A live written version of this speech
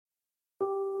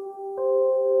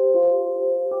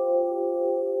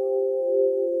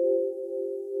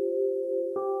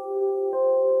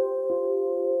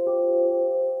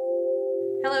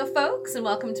folks, and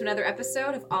welcome to another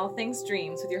episode of All Things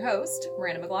Dreams with your host,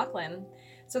 Miranda McLaughlin.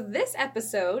 So this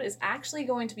episode is actually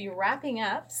going to be wrapping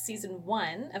up season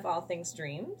 1 of All Things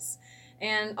Dreams.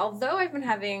 And although I've been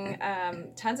having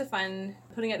tons of fun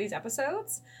putting out these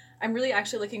episodes, I'm really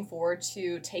actually looking forward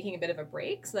to taking a bit of a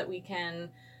break so that we can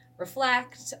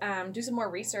reflect, do some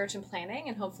more research and planning,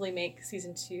 and hopefully make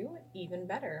season 2 even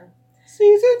better.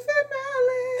 Season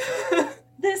finale!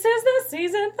 This is the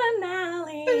season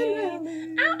finale!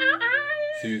 Ow, ow, ow.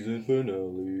 Season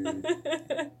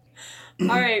finale.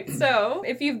 All right, so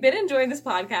if you've been enjoying this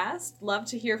podcast, love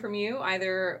to hear from you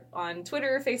either on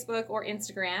Twitter, Facebook, or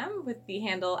Instagram with the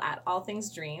handle at All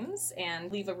Things Dreams,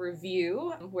 and leave a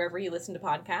review wherever you listen to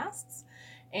podcasts.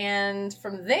 And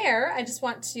from there, I just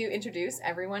want to introduce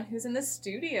everyone who's in the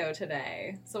studio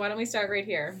today. So why don't we start right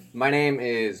here? My name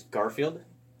is Garfield,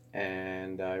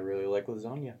 and I really like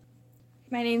lasagna.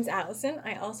 My name's Allison.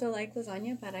 I also like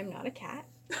lasagna, but I'm not a cat.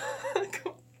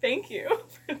 Thank you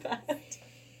for that.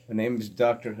 My name is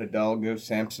Dr. Hidalgo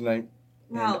Samsonite,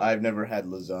 Wow. and I've never had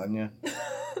lasagna,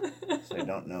 so I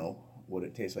don't know what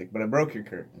it tastes like. But I broke your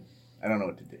curtain. I don't know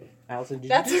what to do. Allison,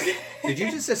 That's okay. did you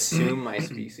just assume my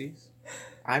species?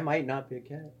 I might not be a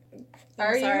cat.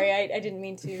 Are you? Sorry, I didn't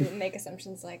mean to make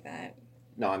assumptions like that.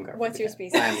 No, I'm Garfield. What's the your cat.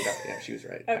 species? I am Garfield. Yeah, she was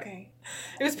right. Okay.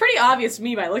 It was pretty obvious to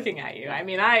me by looking at you. I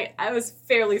mean, I was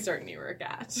fairly certain you were a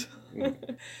cat.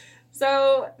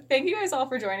 So, thank you guys all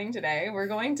for joining today. We're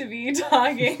going to be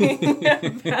talking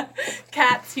about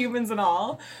cats, humans, and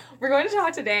all. We're going to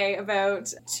talk today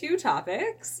about 2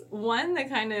 topics. One that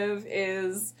kind of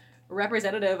is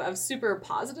representative of super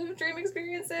positive dream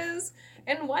experiences,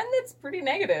 and one that's pretty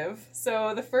negative.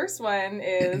 So, the first one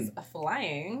is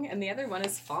flying, and the other one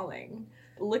is falling.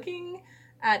 Looking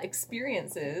at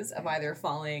experiences of either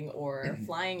falling or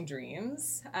flying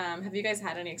dreams, have you guys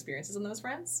had any experiences on those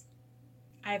fronts?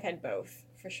 I've had both,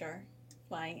 for sure.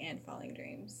 Flying and falling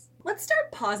dreams. Let's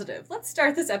start positive. Let's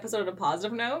start this episode on a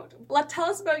positive note. Tell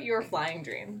us about your flying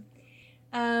dream.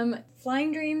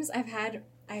 Flying dreams, I've had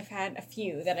a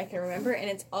few that I can remember, and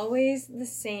it's always the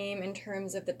same in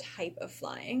terms of the type of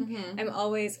flying. Mm-hmm. I'm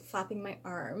always flapping my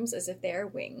arms as if they're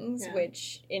wings, Yeah.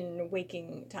 which in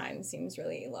waking time seems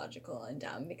really illogical and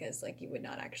dumb because, like, you would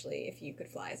not actually, if you could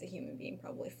fly as a human being,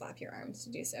 probably flap your arms to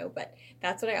do so. But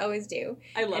that's what I always do.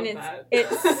 I love And that. it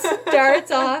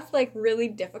starts off, like, really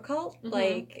difficult. Mhm.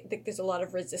 Like, there's a lot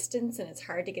of resistance, and it's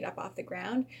hard to get up off the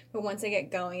ground. But once I get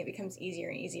going, it becomes easier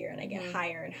and easier, and I get Mhm.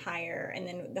 higher and higher. And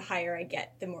then the higher I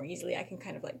get, the more easily I can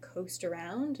kind of, like, coast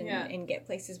around and, Yeah. and get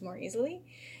places more easily.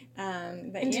 But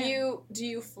And yeah. do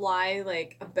you fly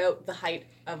like about the height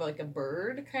of like a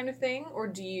bird kind of thing, or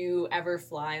do you ever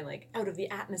fly like out of the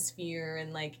atmosphere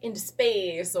and like into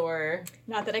space? Or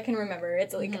Not that I can remember.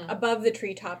 It's, like, Mhm. above the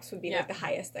treetops would be, Yeah. like, the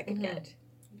highest I could Mhm. get.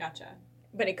 gotcha.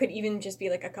 But it could even just be,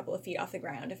 like, a couple of feet off the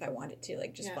ground if I wanted to,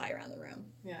 like, just Yeah. fly around the room.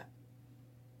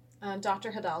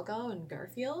 Dr. Hidalgo and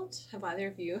Garfield, have either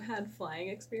of you had flying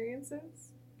experiences?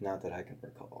 Not that I can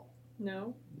recall.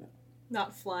 No? No.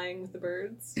 Not flying with the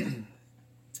birds?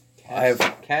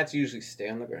 Cats usually stay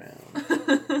on the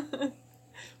ground.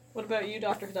 What about you,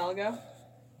 Dr. Hidalgo?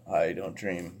 I don't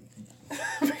dream,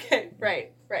 Okay,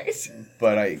 right. but it's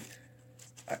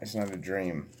not a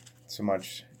dream so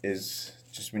much is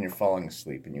just when you're falling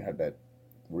asleep and you have that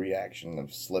reaction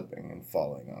of slipping and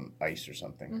falling on ice or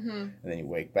something, Mm-hmm. and then you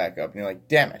wake back up and you're like,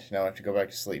 damn it, now I have to go back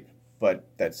to sleep. But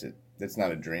that's it. That's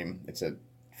not a dream. It's a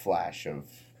flash of...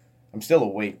 I'm still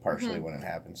awake partially Mhm. when it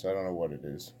happens, so I don't know what it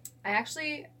is. I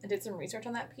actually did some research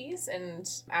on that piece, and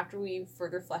after we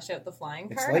further flesh out the flying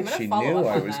It's part, like I'm going she to follow knew up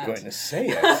I on was that. going to say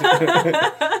it.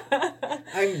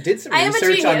 I did some I am a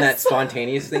research on that genius.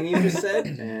 spontaneous thing you just said,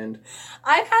 and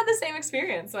I've had the same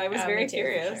experience, so I was Oh, very me too, for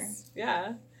curious.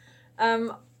 Yeah.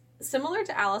 Similar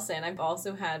to Allison, I've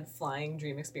also had flying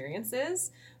dream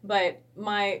experiences, but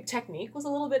my technique was a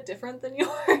little bit different than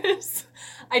yours.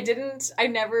 I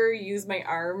never used my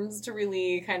arms to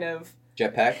really kind of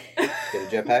jetpack. Get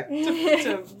a jetpack.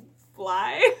 to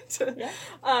fly. Yeah.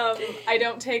 I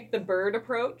don't take the bird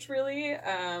approach really.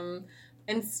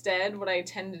 Instead, what I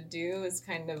tend to do is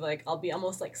kind of like, I'll be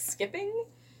almost like skipping.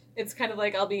 It's kind of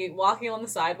like I'll be walking along the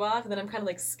sidewalk and then I'm kind of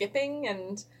like skipping,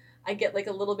 and I get like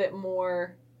a little bit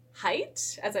more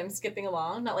height as I'm skipping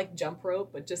along. Not like jump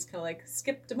rope, but just kind of like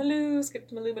skip to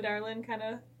Maloo, my darling, kind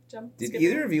of jump. Did skip.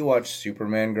 either of you watch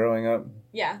Superman growing up?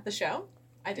 Yeah, the show.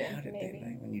 I did. How did Maybe.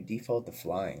 they? When you default to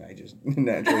flying, I just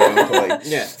naturally go to like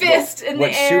Yeah. Fist in what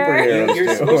the air. superhero- You're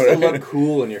do. supposed to look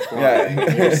cool when you're flying.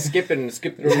 Yeah. You're skipping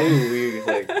Lou. You're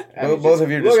like, Both of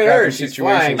you look at her, describing she's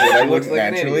flying, situations that I she would looks like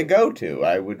an naturally idiot. go to.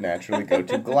 I would naturally go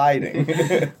to gliding.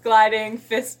 Gliding,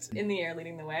 fist in the air,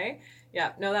 leading the way.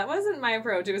 Yeah, no, that wasn't my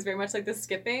approach. It was very much like the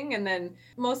skipping. And then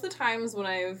most of the times when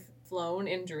I've flown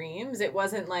in dreams, it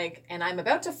wasn't like, and I'm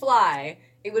about to fly.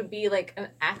 It would be like an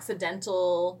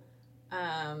accidental,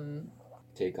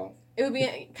 Takeoff. it would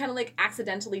be kind of like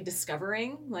accidentally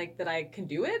discovering like that I can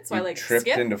do it. So You I like tripped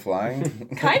skipped. into flying?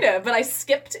 Kind of, but I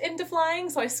skipped into flying.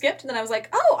 So I skipped and then I was like,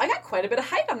 oh, I got quite a bit of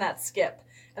height on that skip.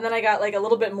 And then I got like a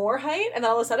little bit more height. And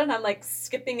then all of a sudden I'm like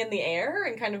skipping in the air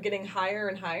and kind of getting higher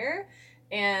and higher.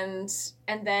 And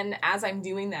then as I'm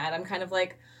doing that, I'm kind of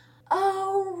like,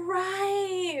 oh,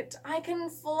 right, I can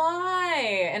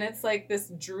fly. And it's like this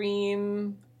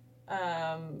dream,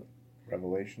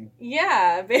 Revelation?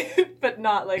 yeah, but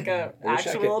not like a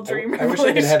actual dream I wish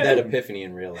I could have that revelation. epiphany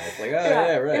in real life. Like, oh,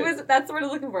 yeah, right. It was, that's what I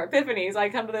was looking for, epiphanies. I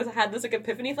had this like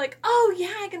epiphany of like, oh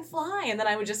yeah, I can fly. And then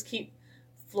I would just keep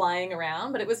flying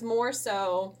around. But it was more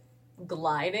so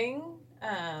gliding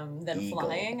than Eagle.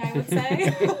 flying, I would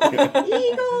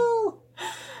say. Eagle!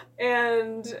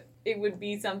 And it would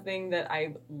be something that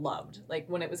I loved. Like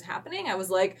when it was happening, I was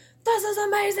like, this is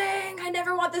amazing. I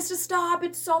never want this to stop.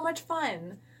 It's so much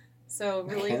fun. So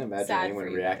really I can't imagine sad anyone for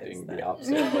you reacting guys the then.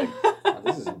 opposite. Like, oh,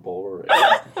 this is boring.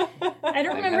 I don't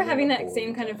I'm remember having having a that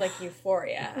same boring kind of like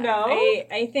euphoria. No?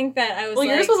 I think that I was Well,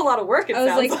 like, yours was a lot of work, it I was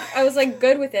sounds like I was like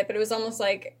good with it, but it was almost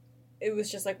like it was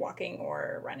just like walking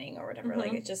or running or whatever.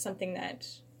 Like Mhm. it's just something that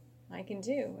I can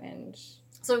do, and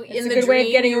So It's in a the good way of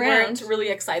dream, getting you around. weren't really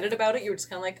excited about it. You were just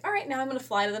kind of like, all right, now I'm going to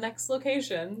fly to the next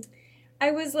location.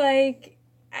 I was like,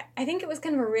 I think it was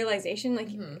kind of a realization, like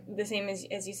Mhm. the same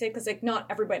as you said, because like not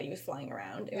everybody was flying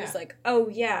around. It was Yeah. like, oh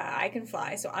yeah, I can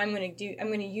fly, so I'm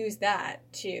gonna use that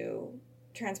to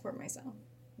transport myself.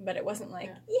 But it wasn't like,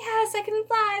 Yeah. yes, I can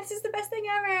fly. This is the best thing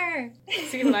ever.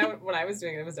 See, when I was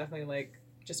doing it, it was definitely like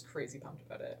just crazy pumped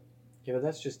about it. Yeah, but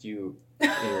that's just you in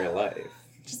real life.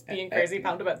 Just being crazy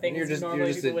pumped about things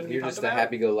normally people wouldn't be you're pumped just a about.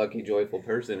 happy-go-lucky, joyful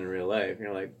person in real life.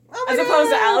 You're like, oh my As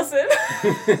opposed to God!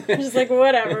 Allison. Just like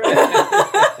whatever,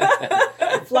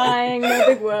 flying, no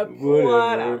big whoop.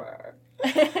 Whatever.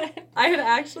 I had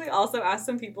actually also asked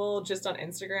some people just on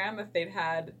Instagram if they'd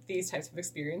had these types of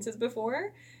experiences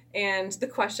before. And the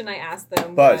question I asked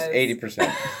them Buzz, was...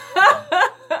 80%.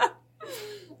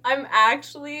 I'm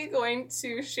actually going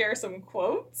to share some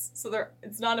quotes. So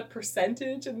it's not a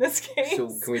percentage in this case. So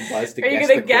can we buzz to Are you guess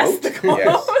going to the guess quote? the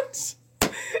quote?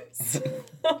 Yes.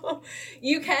 So,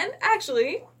 you can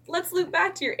actually, let's loop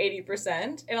back to your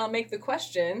 80%, and I'll make the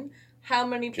question, how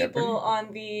many people Jeopardy?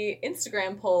 on the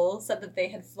Instagram poll said that they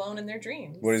had flown in their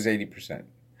dreams? What is 80%?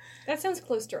 That sounds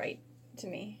close to right to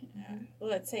me.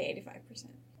 Let's say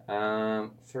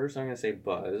 85%. First I'm gonna say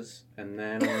Buzz, and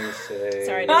then I'm gonna say.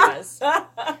 Sorry to Buzz.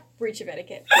 Breach of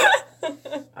etiquette.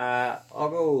 I'll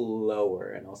go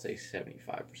lower, and I'll say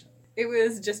 75%. It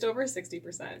was just over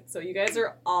 60%. So you guys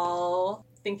are all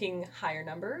thinking higher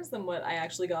numbers than what I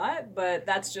actually got, but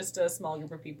that's just a small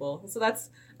group of people. So that's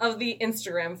of the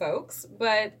Instagram folks.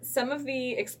 But some of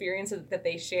the experiences that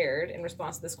they shared in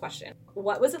response to this question.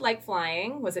 What was it like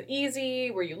flying? Was it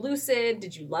easy? Were you lucid?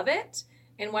 Did you love it?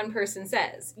 And one person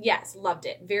says, yes, loved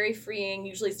it. Very freeing.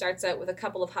 Usually starts out with a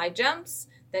couple of high jumps,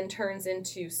 then turns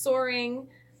into soaring.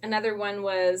 Another one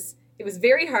was, it was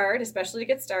very hard, especially to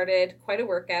get started. Quite a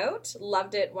workout.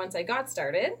 Loved it once I got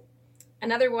started.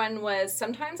 Another one was,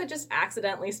 sometimes I just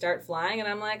accidentally start flying and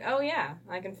I'm like, oh yeah,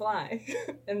 I can fly.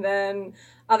 And then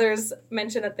others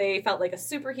mentioned that they felt like a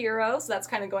superhero. So that's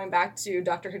kind of going back to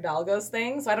Dr. Hidalgo's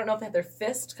thing. So I don't know if they had their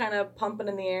fist kind of pumping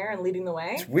in the air and leading the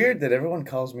way. It's weird that everyone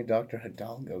calls me Dr.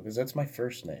 Hidalgo, because that's my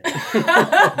first name. Dr.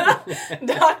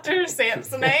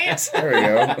 Samsonite. There we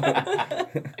go.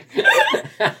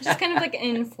 Just kind of like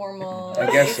an informal.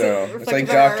 I guess so. It's reflective like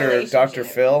of our Dr. relationship.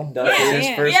 Phil. Dr. Is his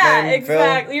Yeah. first Yeah, name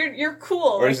exactly. You're cool.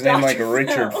 Phil? Or is his name like Dr.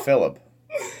 Richard Phil. Phillip?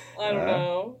 I don't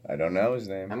know. I don't know his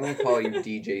name. I'm gonna call you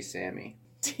DJ Sammy.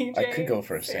 DJ I could go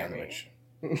for a Sammy.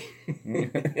 sandwich.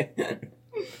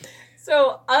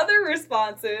 So other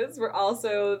responses were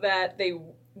also that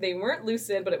they weren't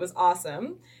lucid, but it was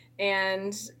awesome.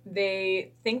 And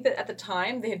they think that at the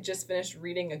time they had just finished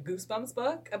reading a Goosebumps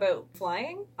book about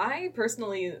flying. I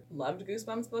personally loved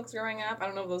Goosebumps books growing up. I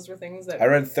don't know if those were things that... I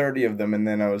read 30 of them, and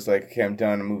then I was like, okay, I'm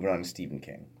done. I'm moving on to Stephen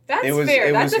King. That's it was- fair.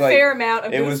 it That's was a like- fair amount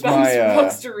of it was Goosebumps my,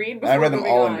 books to read before I read them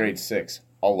moving all on. in grade 6.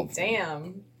 All of them.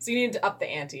 Damn. So you need to up the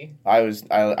ante.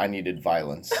 I needed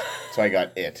violence, so I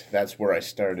got It. That's where I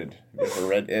started. You ever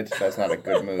read It? That's not a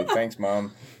good move. Thanks,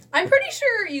 Mom. I'm pretty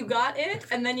sure you got it,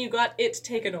 and then you got it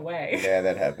taken away. Yeah,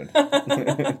 that happened.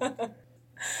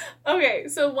 Okay,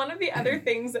 so one of the other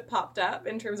things that popped up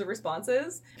in terms of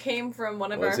responses came from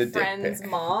one of Was our it dick friends' pic?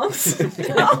 moms.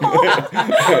 No.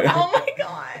 Oh my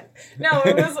god. No,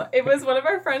 it was one of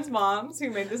our friends' moms who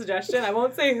made the suggestion. I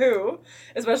won't say who,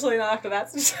 especially not after that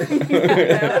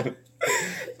suggestion.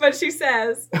 But she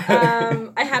says,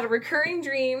 I had a recurring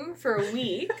dream for a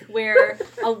week where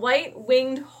a white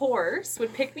winged horse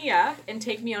would pick me up and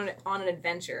take me on an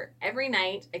adventure. Every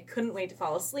night, I couldn't wait to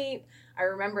fall asleep. I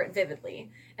remember it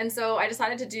vividly. And so I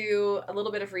decided to do a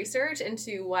little bit of research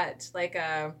into what like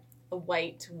a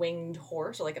white winged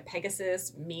horse or like a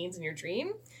Pegasus means in your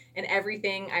dream. And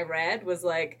everything I read was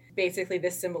like, basically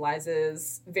this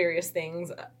symbolizes various things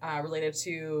related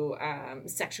to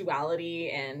sexuality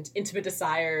and intimate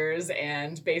desires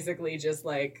and basically just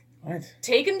like What?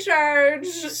 taking charge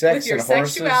Sex with your and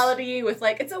horses? sexuality with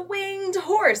like, it's a winged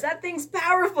horse. That thing's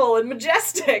powerful and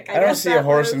majestic. I don't guess see a that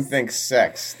horse was- and think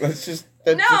sex. That's just...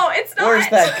 No, it's not. Where's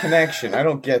that connection? I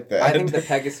don't get that. I think the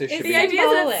Pegasus should The be. idea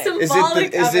is that it's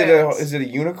symbolic is it a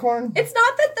unicorn? It's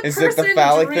not that the Is it the person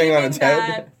phallic dreaming thing on its head?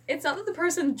 that. It's not that the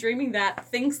person dreaming that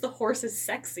thinks the horse is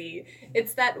sexy.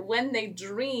 It's that when they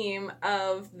dream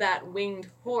of that winged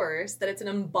horse, that it's an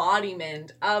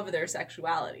embodiment of their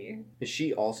sexuality. Is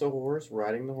she also a horse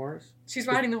riding the horse? She's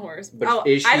riding the horse. But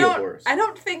is she I a don't, horse? I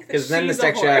don't think that 'Cause she's then the a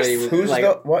sexuality horse. would- Who's like-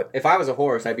 the... What? If I was a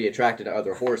horse, I'd be attracted to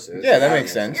other horses. Yeah, that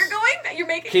makes sense. You're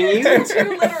making Can it you-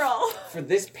 too literal. For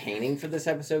this painting for this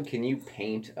episode, can you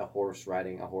paint a horse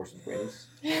riding a horse with wings?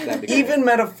 That'd be great. Even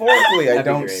metaphorically, I That'd be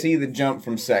don't great. see the jump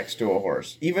from sex to a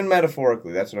horse. Even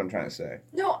metaphorically, that's what I'm trying to say.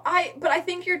 No, but I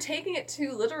think you're taking it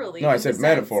too literally. No, I in said the sense-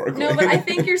 metaphorically. No, but I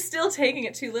think you're still taking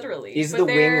it too literally. Is But the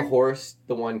they're- wing horse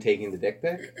the one taking the dick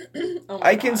pic? Oh my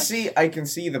I can gosh.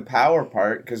 see the power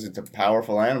part because it's a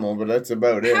powerful animal, but that's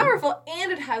about it. Powerful,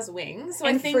 and it has wings. So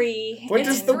and I think free. What It's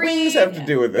does the free. wings have to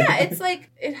do with it? Yeah, it's like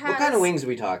it has What kind of wings are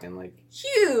we talking? Like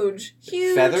huge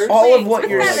Feathers? All of wings what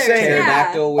with you're feathers, saying- Yeah.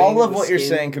 pterodactyl wings All of with what you're skin?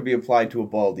 saying could be applied to a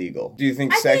bald eagle. Do you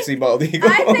think I sexy think- bald eagle?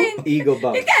 I think Eagle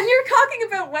bump. again, you're talking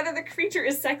about whether the creature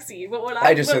is sexy, but what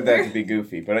I just what said that we're- to be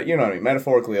goofy, but you know what I mean.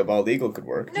 Metaphorically, a bald eagle could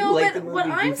work. No, like but the what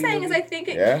movie I'm Goofy saying is, movie? I think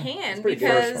it Yeah? can It's pretty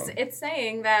because first one. it's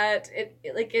saying that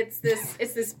it's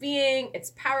this being.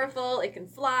 It's powerful. It can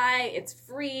fly. It's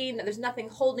free. There's nothing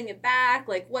holding it back.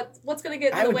 Like what's gonna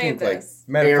get in I the would way think of like this?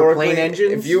 metaphorically, Airplane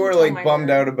engines? if you were Oh like my bummed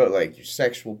word. out about like your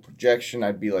sexual projection,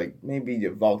 I'd be like maybe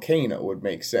a volcano would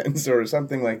make sense or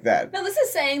something like that. No, this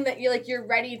is saying that you're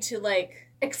ready to like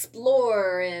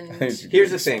explore and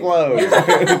Here's the thing. Explode.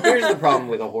 Here's the problem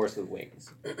with a horse with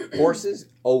wings. Horses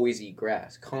always eat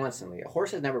grass constantly. A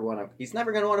horse is he's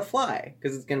never going to want to fly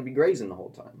because it's going to be grazing the whole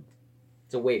time.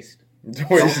 It's a waste.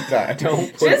 Waste of time.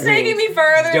 Don't put just taking wings- me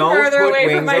further and don't further put away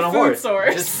from wings my on a food horse.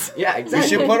 source. Just- yeah, You exactly.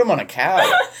 should put them on a cow.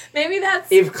 Maybe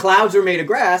that's. If clouds were made of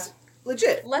grass,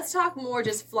 legit. Let's talk more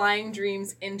just flying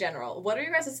dreams in general. What are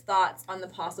your guys' thoughts on the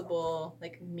possible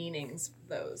like meanings of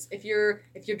those? If you're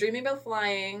dreaming about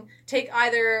flying, take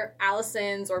either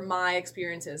Allison's or my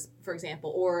experiences, for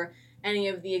example, or any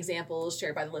of the examples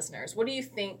shared by the listeners. What do you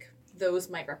think those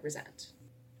might represent?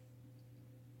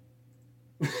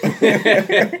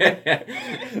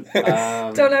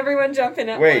 Don't everyone jump in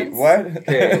at Wait, once. what?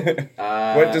 Okay.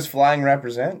 What does flying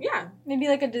represent? Yeah. Maybe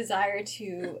like a desire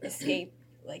to escape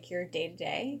like your day to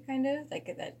day, kind of like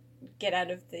that. Get out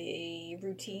of the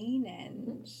routine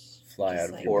and Fly just, out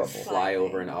of like, your or bubble. fly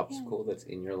over an Yeah. obstacle that's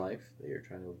in your life that you're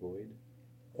trying to avoid?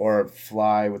 Or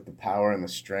fly with the power and the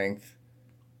strength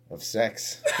of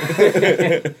sex.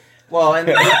 Well,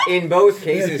 and in both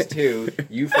cases too,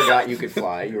 you forgot you could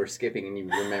fly. You were skipping, and you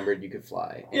remembered you could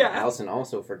fly. And Yeah. Allison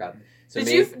also forgot. So Did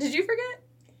maybe, you forget?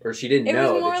 or she didn't it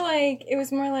know. was more that like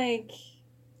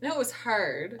No, it was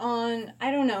hard. on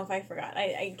I don't know if I forgot.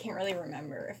 I can't really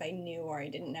remember if I knew or I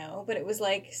didn't know, but it was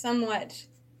like somewhat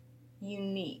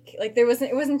unique. Like it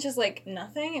wasn't just like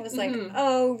nothing. It was like, Mhm.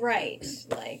 oh right,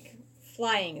 like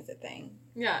flying is a thing.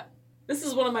 Yeah. This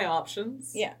is one of my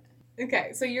options. Yeah.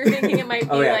 Okay, so you're thinking it might be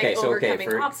Oh yeah, like okay. So okay, overcoming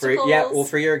for obstacles. yeah, well,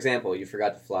 for your example, you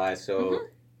forgot to fly. So Mhm.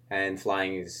 and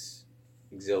flying is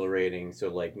exhilarating. So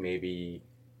like maybe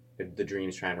the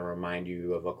dream's trying to remind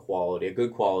you of a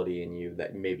good quality in you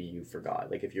that maybe you forgot.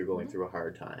 Like if you're going through a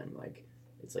hard time, like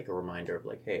it's like a reminder of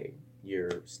like, hey,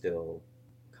 you're still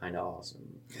kind of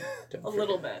awesome. Don't a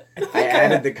little bit. I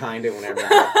added the kind of whenever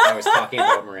I was talking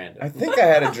about Miranda. I think I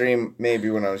had a dream maybe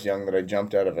when I was young that I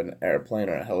jumped out of an airplane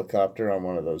or a helicopter on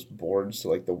one of those boards,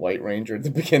 like the White Ranger at the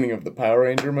beginning of the Power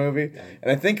Ranger movie.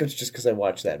 And I think it's just because I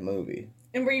watched that movie.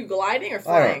 And were you gliding or I don't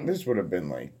flying? This would have been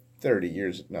like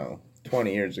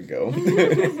 20 years ago.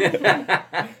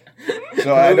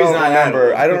 So I Movie's don't not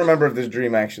remember. out. I don't remember if this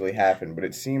dream actually happened, but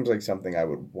it seems like something I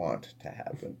would want to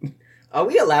happen. Are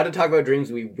we allowed to talk about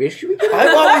dreams we wish we could?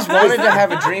 I've always wanted to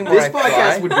have a dream where This I podcast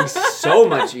fly. would be so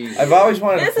much easier. I've always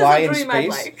wanted This to is a fly in dream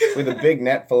I'd space like. with a big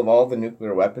net full of all the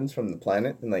nuclear weapons from the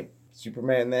planet and like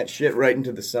Superman that shit right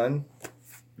into the sun.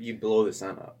 You'd blow the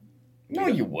sun up. No,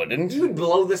 you wouldn't. You would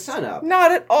blow the sun up.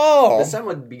 Not at all. The sun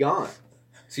would be gone.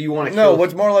 So you want to No, kill...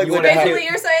 what's more likely you So wanna to kill- basically,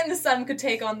 you're saying the sun could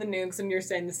take on the nukes, and you're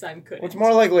saying the sun couldn't. What's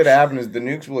more likely to happen is the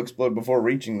nukes will explode before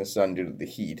reaching the sun due to the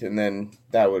heat, and then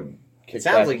that would kick It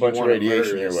sounds back like a you bunch of want to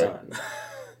radiation murder your the way. sun.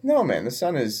 No, man, the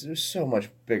sun is so much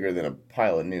bigger than a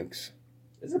pile of nukes.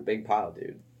 It's a big pile,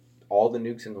 dude. All the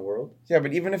nukes in the world? Yeah,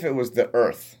 but even if it was the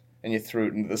Earth and you threw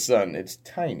it into the sun, it's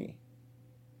tiny.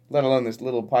 Let alone this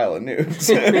little pile of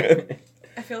nukes.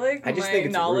 I feel like I just my think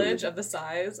it's knowledge rude. of the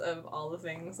size of all the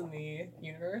things in the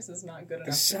universe is not good enough.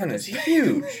 The to sun is produce-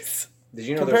 huge. Did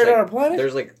you know Compared to our planet?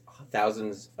 there's like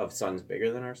thousands of suns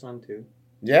bigger than our sun, too?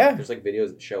 Yeah. There's like videos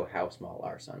that show how small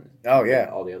our sun is. Oh, yeah.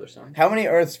 All the other suns. How many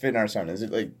Earths fit in our sun? Is it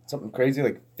like something crazy,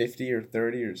 like 50 or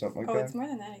 30 or something like Oh, that? it's more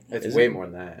than that, I think. It's Is way it? more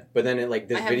than that. But then it like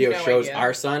this I have video no shows idea.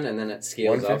 our sun and then it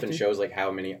scales up and 150? shows like how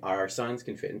many our suns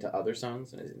can fit into other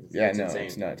suns. And Yeah, it's no, insane.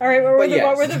 it's not. All right, what But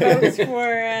what were the yes. votes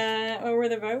for? What were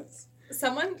the votes?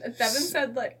 Someone, Devin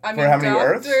said like, I For mean, how many doctor,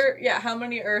 Earths? Yeah, how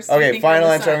many Earths? do you Okay, think are final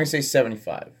the answer. I'm sun? going to say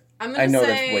 75. I'm gonna I know say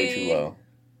that's way too low.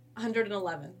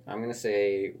 111. I'm going to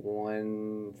say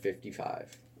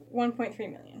 155. 1.3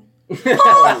 million.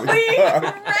 Holy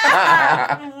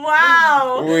crap!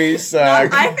 Wow. We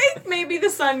suck. I think maybe the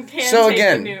sun can. So take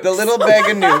again, the, nukes. the little bag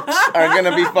of nukes are going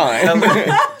to be fine.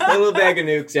 A little bag of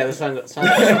nukes. Yeah, the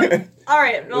sun. All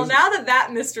right. Well, now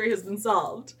that mystery has been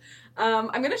solved, I'm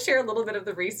going to share a little bit of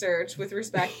the research with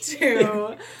respect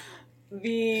to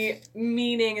the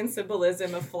meaning and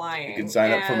symbolism of flying. You can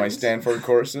sign up for my And- Stanford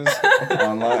courses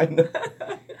online.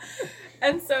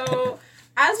 And so,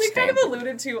 as we kind of Stanford.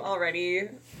 alluded to already,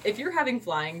 if you're having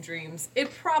flying dreams, it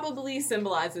probably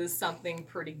symbolizes something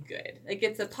pretty good. Like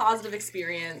it's a positive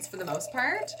experience for the most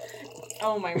part.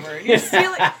 Oh my word!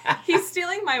 He's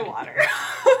stealing my water.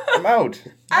 I'm out.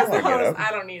 As I the wanna get host, up.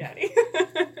 I don't need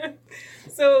any.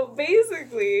 So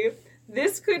basically,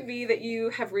 this could be that you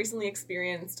have recently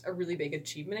experienced a really big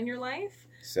achievement in your life.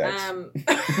 Sex.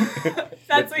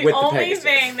 That's the With the only Pegasus.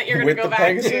 thing that you're going to With go the back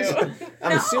Pegasus? to.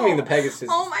 I'm assuming the Pegasus.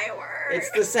 Oh my word! It's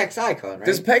the sex icon, right?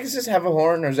 Does Pegasus have a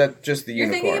horn, or is that just the You're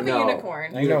unicorn? thinking of a No.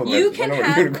 unicorn. I know. You but can I know what a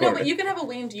have unicorn but is. you can have a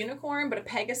winged unicorn, but a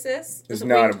Pegasus It's is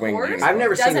not a winged winged horse. unicorn. I've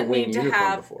never seen a Doesn't winged need to unicorn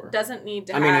have. before. Doesn't need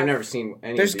to I mean, have. I've never seen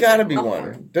any. There's of these got to things. be a one.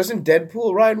 horn. Doesn't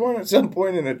Deadpool ride one at some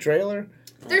point in a trailer?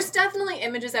 There's definitely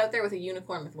images out there with a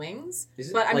unicorn with wings, Is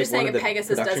it but I'm like just saying one a of the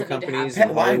Pegasus production doesn't need to companies have.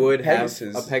 in Why Hollywood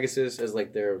Pegasus? have a Pegasus as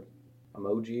like their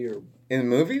emoji or In the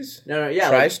movies? no, yeah,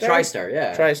 like TriStar? TriStar,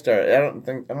 yeah. TriStar. I don't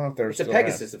know if they're It's a still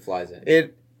Pegasus that flies it.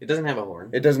 around. It doesn't have a horn.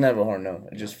 It doesn't have a horn, no.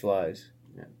 It just flies.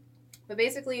 But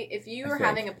basically, if you I are think.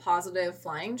 having a positive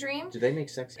flying dream, Do they make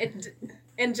sex?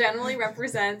 it generally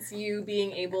represents you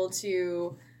being able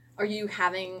to, or you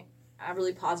having a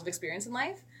really positive experience in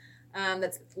life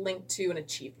that's linked to an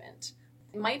achievement.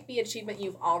 It might be achievement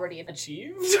you've already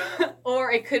achieved, or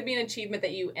it could be an achievement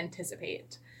that you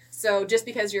anticipate. So just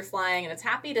because you're flying and it's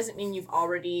happy doesn't mean you've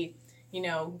already,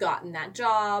 gotten that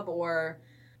job or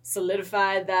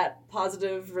solidified that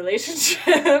positive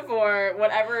relationship or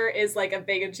whatever is like a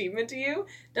big achievement to you.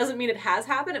 Doesn't mean it has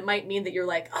happened. It might mean that you're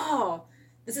like, oh,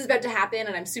 this is about to happen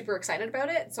and I'm super excited about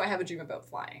it, so I have a dream about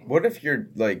flying. What if your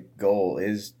goal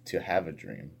is to have a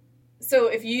dream?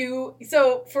 So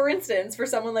for instance, for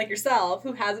someone like yourself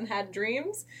who hasn't had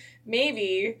dreams,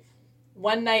 maybe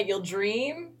one night you'll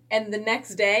dream and the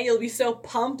next day you'll be so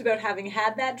pumped about having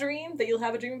had that dream that you'll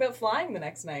have a dream about flying the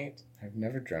next night. I've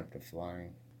never dreamt of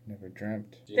flying. Never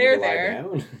dreamt. Do you They're need to lie there.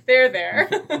 down? They're there.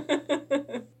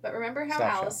 But remember how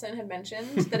Stop Allison had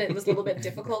mentioned that it was a little bit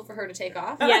difficult for her to take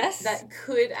off? Yes. That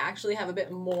could actually have a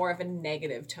bit more of a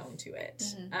negative tone to it.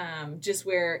 Just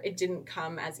where it didn't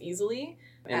come as easily.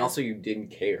 And also, you didn't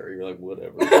care. You're like,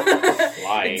 whatever.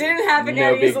 It didn't happen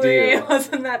No that big easily. deal. It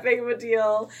wasn't that big of a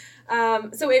deal.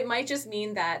 So it might just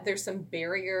mean that there's some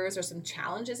barriers or some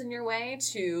challenges in your way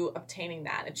to obtaining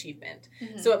that achievement.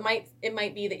 So it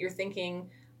might be that you're thinking,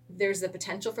 there's the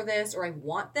potential for this or I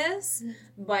want this,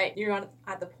 but you're not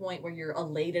at the point where you're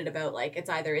elated about like it's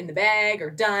either in the bag or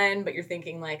done, but you're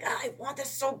thinking like, I want this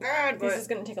so bad. But This is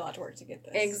going to take a lot of work to get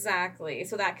this. exactly.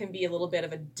 So that can be a little bit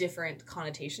of a different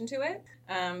connotation to it.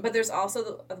 But there's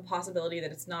also the possibility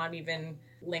that it's not even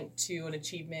linked to an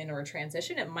achievement or a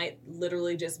transition. It might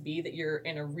literally just be that you're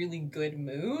in a really good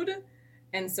mood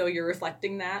And so you're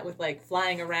reflecting that with like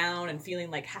flying around and feeling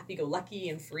like happy-go-lucky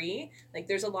and free. Like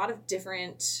there's a lot of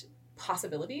different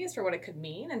possibilities for what it could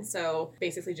mean. And so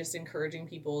basically just encouraging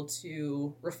people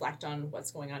to reflect on what's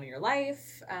going on in your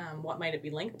life, what might it be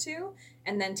linked to,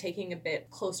 and then taking a bit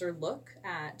closer look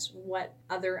at what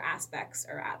other aspects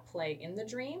are at play in the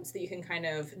dream so that you can kind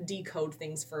of decode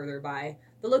things further by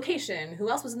the location, who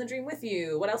else was in the dream with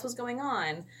you, what else was going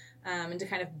on, and to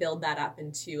kind of build that up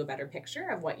into a better picture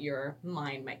of what your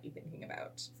mind might be thinking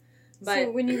about. But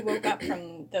so when you woke up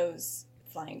from those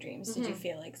flying dreams, did you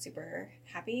feel like super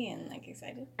happy and like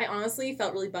excited? I honestly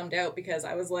felt really bummed out because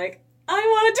I was like, I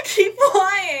wanted to keep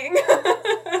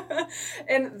flying.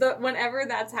 And whenever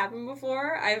that's happened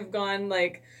before, I've gone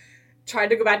like, tried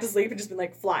to go back to sleep and just been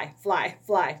like, fly, fly,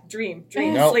 fly, dream,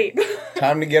 Nope. sleep.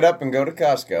 Time to get up and go to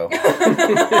Costco.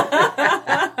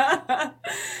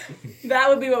 That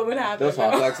would be what would happen. Those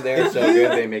hot dogs there are so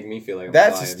good, they make me feel like I'm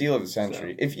That's the flying. steal of the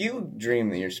century. If you dream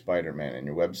that you're Spider-Man and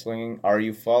you're web slinging, are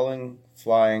you falling,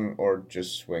 flying, or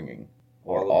just swinging?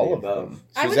 Or all of them?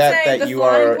 So I is would that say that the you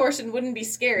flying are, portion wouldn't be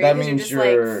scary that because you're means just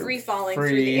you're like free falling free,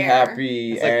 through the air.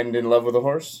 happy, It's like- and in love with a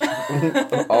horse?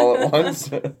 All at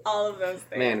once? All of those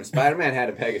things. Man, if Spider-Man had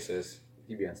a Pegasus,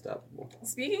 he'd be unstoppable.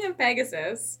 Speaking of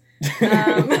Pegasus,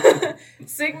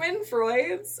 Sigmund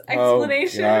Freud's Oh,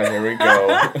 explanation God, here we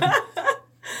go.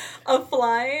 of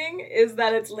flying is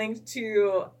that it's linked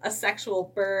to a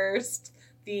sexual burst,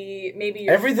 maybe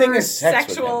your Everything is first sex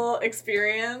with sexual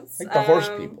experience. Like the horse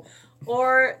people.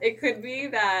 Or it could be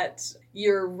that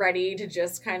you're ready to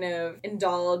just kind of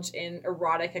indulge in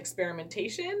erotic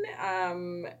experimentation.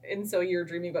 And so you're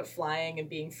dreaming about flying and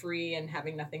being free and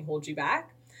having nothing hold you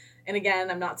back. And again,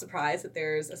 I'm not surprised that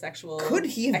there's a sexual Could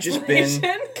he have just been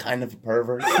explanation. kind of a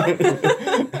pervert?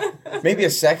 Maybe a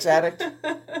sex addict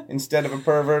instead of a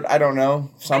pervert? I don't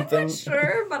know. Something. I'm not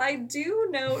sure, but I do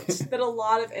note that a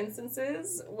lot of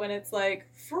instances when it's like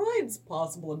Freud's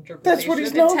possible interpretation, That's what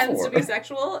he's it known tends for. to be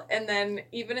sexual. And then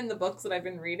even in the books that I've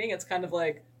been reading, it's kind of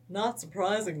like, not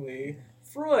surprisingly,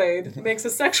 Freud makes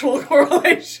a sexual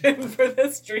correlation for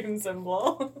this dream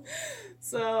symbol.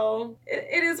 So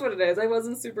it is what it is. I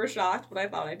wasn't super shocked, but I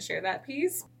thought I'd share that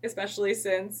piece, especially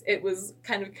since it was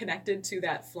kind of connected to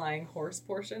that flying horse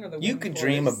portion. Or the You winged could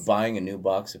dream horse. of buying a new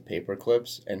box of paper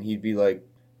clips, and he'd be like,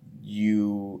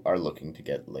 you are looking to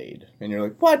get laid. And you're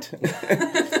like, what?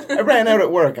 I ran out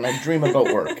at work, and I dream about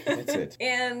work. That's it.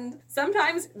 And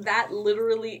sometimes that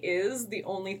literally is the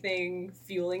only thing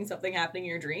fueling something happening in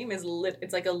your dream is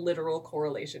it's like a literal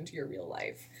correlation to your real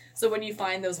life. So when you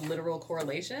find those literal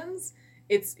correlations,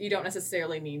 you don't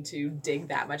necessarily need to dig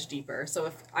that much deeper. So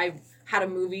if I had a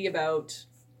movie about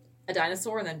a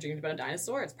dinosaur and then dreamed about a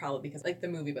dinosaur, it's probably because like the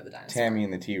movie about the dinosaur. Tammy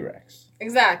and the T-Rex.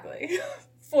 Exactly.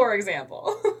 For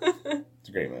example. It's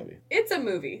a great movie. It's a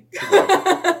movie.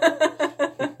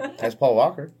 Has Paul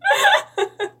Walker.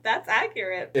 That's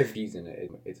accurate. If he's in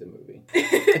it, it's a movie.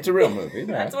 It's a real movie.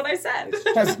 That's what I said.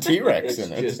 It has a T-Rex It's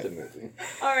in it. just a movie.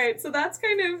 All right, so that's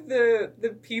kind of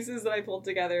the pieces that I pulled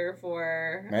together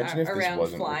for Imagine if this around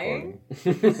wasn't flying.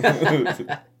 recording.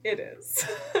 It is.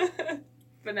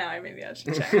 But now maybe I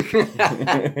should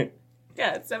check.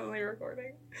 Yeah, it's definitely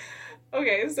recording.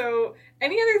 Okay, so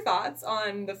any other thoughts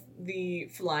on the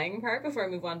flying part before I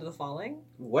move on to the falling?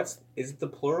 Is the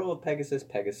plural of Pegasus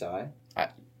Pegasi?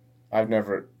 I've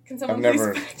never Can someone I've please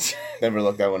never- fact check? never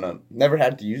looked that one up. Never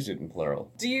had to use it in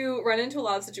plural. Do you run into a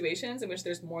lot of situations in which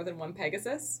there's more than one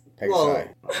Pegasus? Pegasi.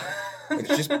 It's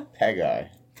just Pegi.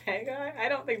 Pegi? I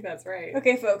don't think that's right.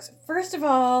 Okay, folks. First of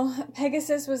all,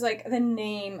 Pegasus was like the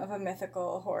name of a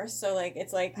mythical horse, so like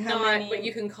it's like how Not many. what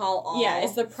you can call all Yeah,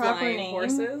 it's the proper flying name.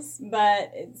 horses.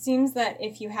 But it seems that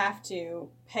if you have to,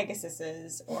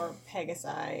 Pegasuses or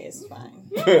Pegasi is fine.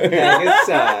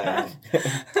 Pegasi.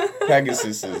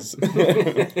 Pegasuses.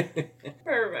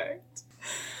 Perfect.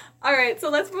 All right, so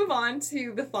let's move on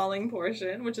to the falling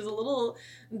portion, which is a little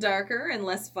darker and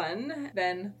less fun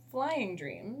than flying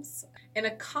dreams. And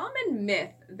a common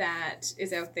myth that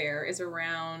is out there is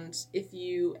around if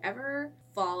you ever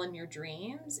fall in your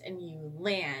dreams and you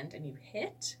land and you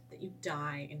hit, that you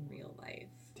die in real life.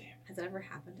 Damn. Has that ever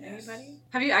happened to Yes. anybody?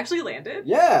 Have you actually landed?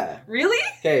 Yeah. Really?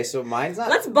 Okay, so mine's not.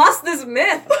 Let's bust this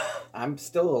myth. I'm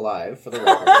still alive for the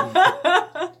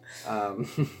record.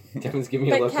 Kevin's giving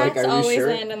me a But look like, cats are you always sure?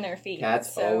 land on their feet.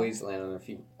 Cats so- always land on their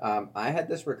feet. I had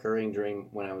this recurring dream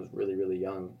when I was really, really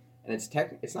young, and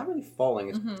it's not really falling.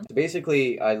 It's Mhm.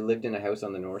 basically I lived in a house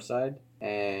on the north side,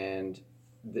 and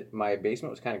my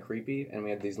basement was kind of creepy, and we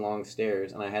had these long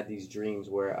stairs, and I had these dreams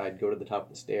where I'd go to the top of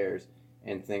the stairs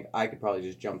and think I could probably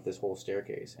just jump this whole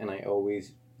staircase, and I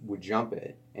always would jump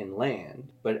it and land.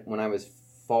 But when I was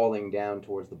falling down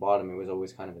towards the bottom, it was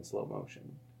always kind of in slow motion.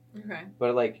 Okay.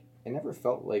 But like, it never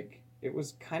felt like it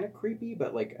was kind of creepy,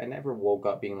 but like I never woke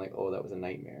up being like, oh, that was a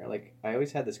nightmare. Like I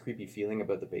always had this creepy feeling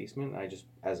about the basement.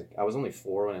 I was only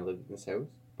 4 when I lived in this house,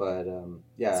 but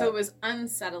yeah. So it was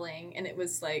unsettling, and it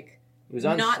was like It was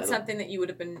not unsettling. something that you would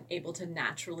have been able to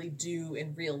naturally do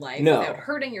in real life No. without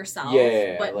hurting yourself.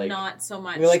 Yeah, but like- not so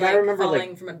much Well, like, like I remember, falling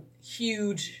like- from a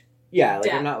huge. Yeah, like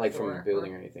depth I'm not like from or- a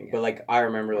building or- or anything, yeah. but like I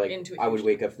remember like Into a I would huge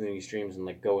wake up from these dreams and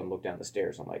like go and look down the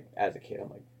stairs. I'm like, as a kid, I'm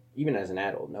like, even as an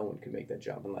adult, no one could make that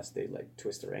jump unless they like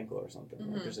twist their ankle or something.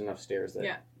 Mhm. Like, there's enough stairs that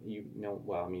Yeah. you know.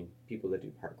 Well, I mean, people that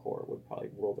do parkour would probably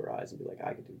roll their eyes and be like,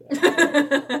 I could do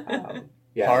that.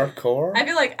 Yeah, Parkour? I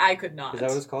feel like I could not. is that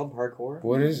what it's called? Parkour?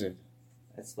 What is it?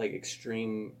 It's like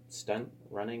extreme stunt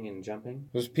running and jumping.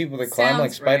 Those people that climb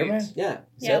like Sounds Spider-Man? right. Yeah, Is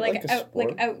Yeah, that like a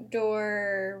sport?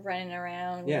 outdoor running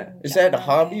around. Yeah. Is that a jumping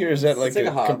hobby on or is that like It's like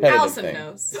a hobby. competitive Allison thing?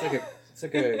 knows. it's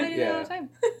like things. a I do that all the yeah. time.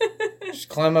 Just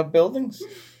climb up buildings?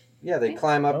 Yeah, they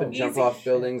climb up Oh. and jump Easy. off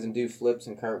buildings and do flips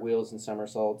and cartwheels and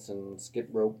somersaults and skip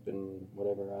rope and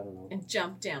whatever, I don't know. And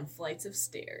jump down flights of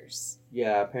stairs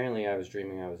Yeah, apparently I was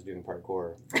dreaming I was doing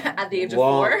parkour. at the age of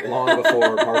long, 4. long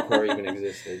before parkour even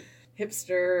existed.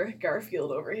 Hipster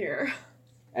Garfield over here.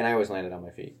 And I always landed on my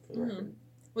feet, for the Mhm. record.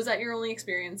 Was that your only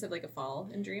experience of like a fall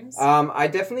in dreams? I don't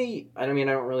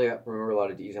really remember a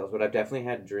lot of details, but I've definitely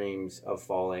had dreams of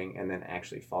falling and then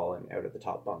actually falling out of the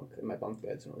top bunk in my bunk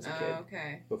beds when I was a kid.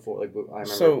 Okay. Before, like, I remember.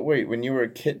 So, wait, when you were a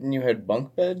kitten, you had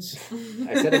bunk beds?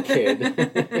 I said a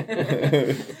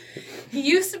kid. He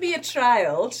used to be a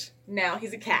child. Now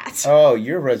he's a cat. Oh,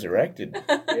 you're resurrected.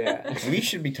 Yeah. We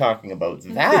should be talking about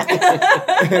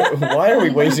that. Why are we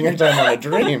wasting our time on a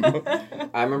dream?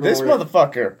 I remember This when we were-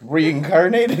 motherfucker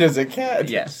reincarnated as a cat.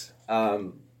 Yes.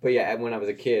 But yeah, when I was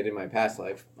a kid in my past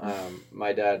life,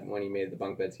 my dad, when he made the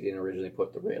bunk beds, he didn't originally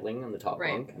put the railing on the top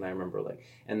Right. bunk, and I remember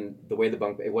and the way the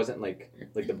bunk, it wasn't like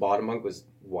the bottom bunk was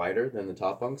wider than the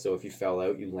top bunk, so if you fell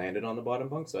out, you landed on the bottom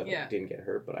bunk, so I Yeah. didn't get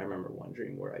hurt. But I remember one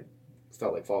dream where I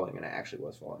felt like falling, and I actually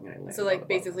was falling, and I landed. So on like the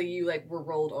bottom basically you like were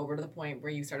rolled over to the point where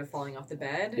you started falling off the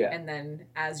bed, Yeah. and then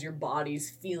as your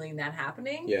body's feeling that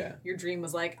happening, bunk. Yeah, your dream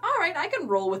was like, all right, I can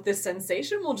roll with this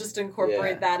sensation. We'll just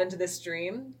incorporate Yeah. that into this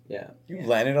dream. yeah, You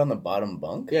landed on the bottom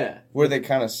bunk? yeah. Where they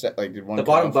kind of set, like, did one The come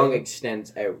bottom off bunk of it?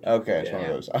 extends out. Okay, it's one Yeah.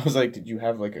 of those. I was like, did you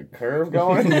have, like, a curve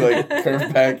going? You, like,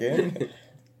 curve back in?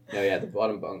 No, yeah, the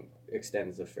bottom bunk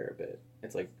extends a fair bit.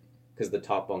 It's like because the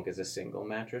top bunk is a single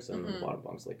mattress, and the Mhm. bottom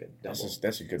bunk's like a double.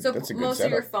 That's a good, So that's a good most setup.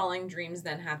 of your falling dreams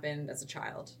then happened as a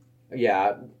child.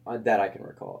 Yeah, that I can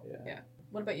recall. Yeah.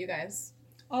 What about you guys?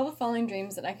 All the falling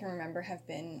dreams that I can remember have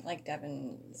been, like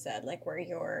Devin said, like where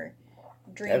you're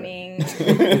dreaming.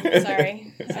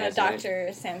 Sorry, Samsonite. Dr.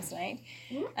 Samsonite.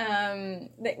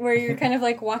 Where you're kind of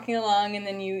like walking along and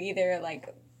then you either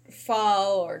like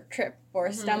fall or trip or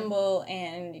Mhm. stumble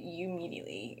and you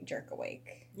immediately jerk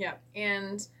awake. Yeah,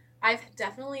 and I've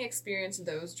definitely experienced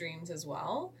those dreams as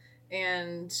well,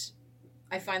 and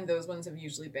I find those ones have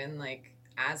usually been like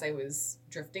as I was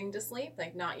drifting to sleep,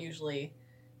 like not usually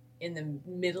in the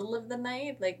middle of the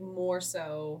night, like more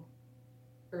so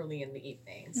early in the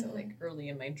evening, so Mhm. like early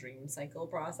in my dream cycle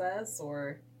process,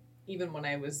 or even when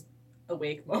I was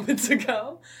awake moments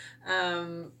ago.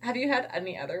 Have you had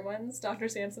any other ones, Dr.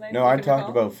 Samsonite? No, you I can talked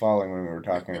recall? about falling when we were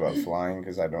talking about flying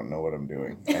because I don't know what I'm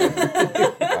doing. And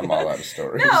I'm all out of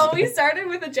stories. No, we started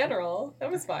with a general. That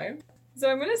was fine. So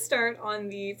I'm going to start on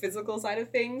the physical side of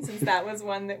things, since that was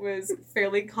one that was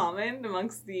fairly common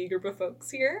amongst the group of folks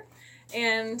here.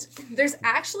 And there's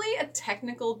actually a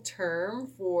technical term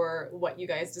for what you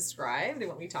guys described and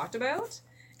what we talked about.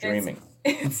 And Dreaming.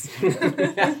 It's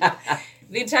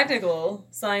the technical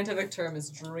scientific term is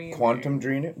dreaming. Quantum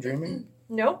dreaming?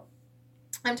 Nope.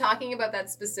 I'm talking about that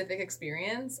specific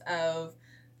experience of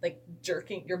like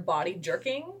jerking, your body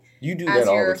jerking You do as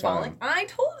that all you're the falling. time. I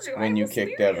told you. When I you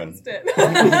kick Devin. experienced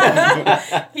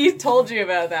it. He told you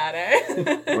about that,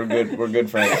 eh? We're good. We're good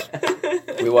friends.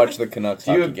 We watch the Canucks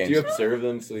Do you, hockey do games. you observe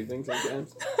them sleeping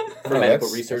sometimes? Oh, For medical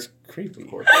that's research, creepy. of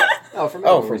course. Oh, for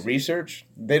medical Oh, for research. research?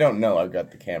 They don't know I've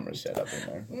got the camera set up in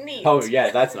there. Neat. Oh,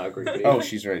 yeah, that's not creepy. Oh,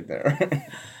 she's right there.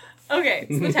 Okay,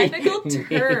 so the technical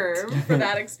term for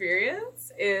that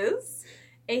experience is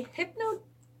a You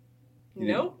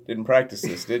Nope. Didn't practice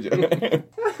this, did you?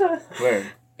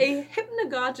 Where? A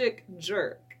hypnagogic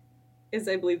jerk is,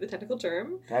 I believe, the technical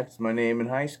term. That's my name in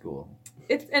high school.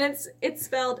 It's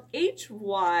spelled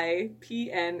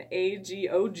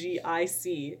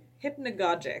HYPNAGOGIC.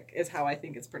 Hypnagogic is how I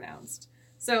think it's pronounced.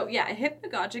 So yeah, a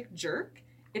hypnagogic jerk.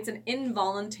 It's an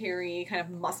involuntary kind of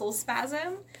muscle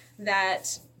spasm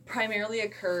that primarily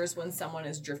occurs when someone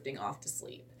is drifting off to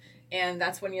sleep. And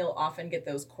that's when you'll often get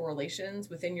those correlations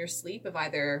within your sleep of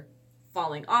either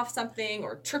falling off something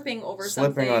or tripping over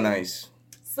something. Slipping on ice.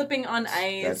 Slipping on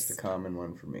ice. That's the common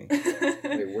one for me.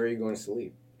 Wait, where are you going to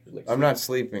sleep? Like, I'm not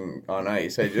sleeping on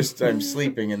ice. I'm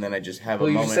sleeping and then I just have well,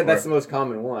 a you moment just said where, that's the most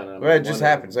common one. where it just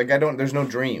happens. Like there's no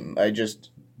dream.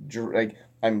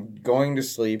 I'm going to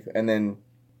sleep and then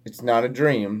it's not a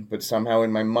dream, but somehow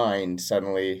in my mind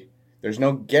suddenly there's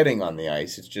no getting on the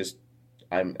ice. It's just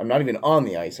I'm not even on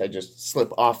the ice. I just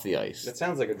slip off the ice. That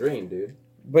sounds like a dream, dude.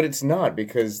 But it's not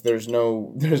because there's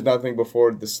nothing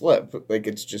before the slip. Like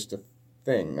it's just a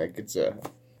thing. Like it's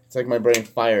like my brain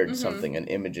fired something, an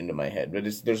image into my head. But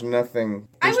there's nothing.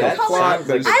 I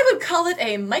There's would call it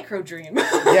a micro dream.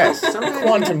 Yes,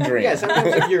 quantum dream. Yeah,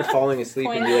 sometimes if you're falling asleep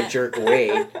and you like jerk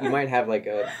away, you might have like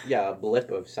a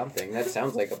blip of something. That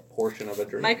sounds like a portion of a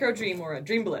dream. Micro dream or a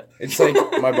dream blip. It's like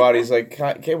my body's like,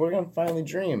 okay, we're gonna finally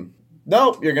dream.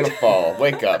 Nope, you're gonna fall.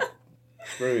 Wake up.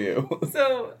 Screw you.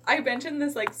 So I mentioned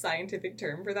this like scientific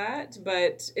term for that,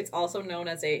 but it's also known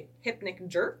as a hypnic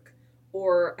jerk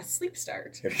or a sleep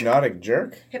start. Hypnotic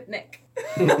jerk? Hypnic.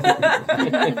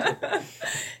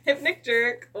 Hypnic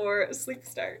jerk or a sleep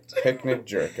start. Picnic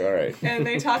jerk, all right. And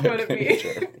they talk about it being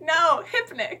Jerk. no,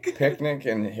 hypnic. Picnic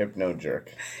and hypno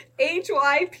jerk.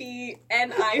 HYPNIC.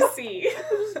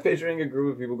 Picturing a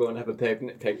group of people going to have a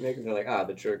picnic and they're like,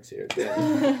 the jerk's here.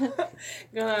 Damn.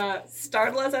 Gonna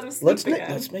startle us out of sleep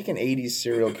again. Let's make an 80s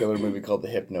serial killer movie called The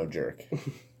Hypno Jerk.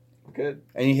 Good.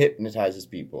 And he hypnotizes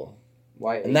people.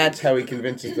 Why? And that's how he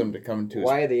convinces them to come to his...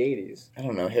 Why the 80s? I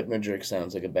don't know. Hypno Jerk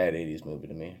sounds like a bad 80s movie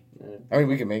to me. Yeah. I mean,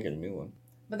 we can make it a new one.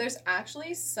 But there's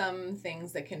actually some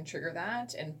things that can trigger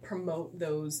that and promote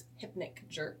those hypnic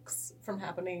jerks from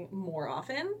happening more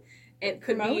often. It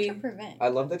could Promote be or prevent? I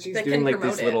love that she's That doing can like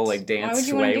promote this it. little like Why dance would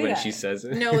you wanna sway do when that? she says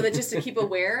it. no, that just to keep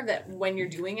aware that when you're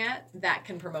doing it, that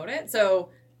can promote it.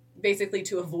 So basically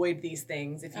to avoid these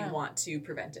things if you want to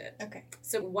prevent it. Okay.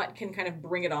 So what can kind of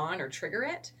bring it on or trigger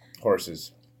it?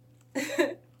 Horses.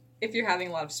 If you're having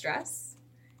a lot of stress,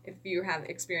 if you have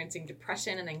experiencing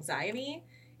depression and anxiety,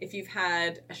 if you've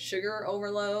had a sugar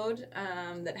overload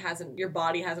that your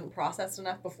body hasn't processed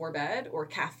enough before bed, or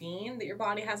caffeine that your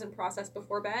body hasn't processed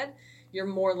before bed, you're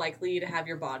more likely to have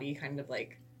your body kind of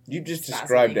like You just spasming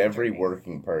described and every jerking.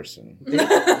 working person.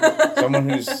 Someone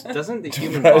who's Doesn't the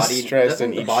human depressed, body stressed, doesn't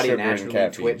and the eats body sugar and naturally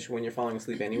caffeine. twitch when you're falling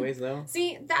asleep anyways though?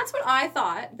 See, that's what I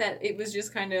thought, that it was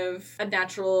just kind of a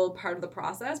natural part of the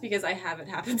process because I have it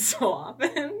happen so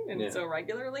often and so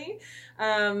regularly.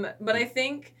 But I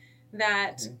think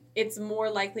that it's more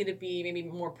likely to be maybe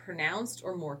more pronounced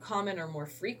or more common or more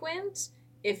frequent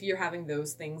if you're having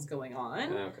those things going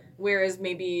on. Okay. Whereas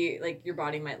maybe like your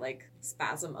body might like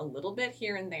spasm a little bit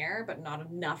here and there, but not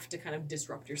enough to kind of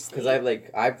disrupt your sleep.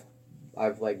 Because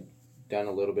I've done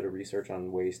a little bit of research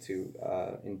on ways to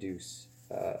induce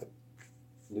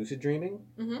lucid dreaming,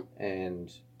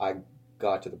 and I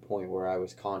got to the point where I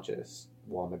was conscious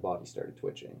while my body started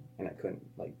twitching, and I couldn't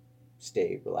like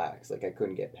stay relaxed. Like I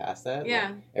couldn't get past that. Yeah.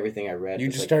 Like, everything I read. You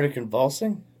was just like, started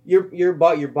convulsing? your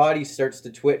body starts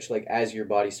to twitch like as your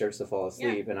body starts to fall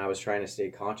asleep, and I was trying to stay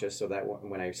conscious so that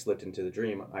when I slipped into the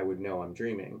dream, I would know I'm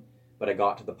dreaming. But I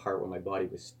got to the part where my body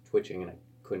was twitching and I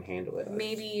couldn't handle it.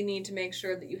 Maybe you need to make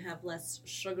sure that you have less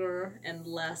sugar and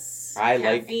less I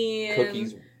caffeine. like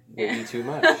cookies way too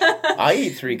much. I eat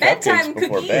 3 Bedtime cupcakes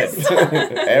before cookies.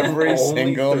 bed. Every Only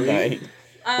single 3? night.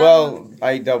 Well,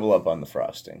 I double up on the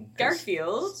frosting. 'cause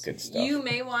Garfield, it's good stuff. you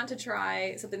may want to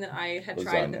try something that I had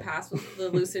tried in the Lasagna. past with the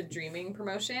lucid dreaming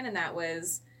promotion, and that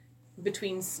was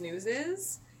between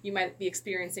snoozes. You might be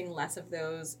experiencing less of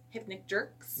those hypnic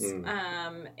jerks,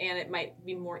 and it might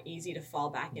be more easy to fall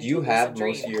back into Do you a lucid have dream.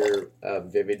 most of your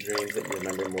vivid dreams that you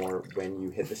remember more when you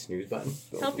hit the snooze button?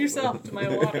 Help yourself to my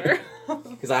water.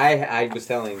 Because I was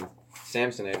telling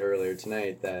Samsonite earlier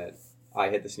tonight that I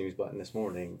hit the snooze button this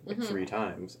morning like 3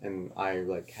 times, and I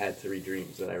like had 3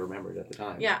 dreams that I remembered at the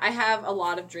time. Yeah, I have a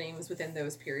lot of dreams within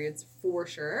those periods for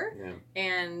sure. Yeah.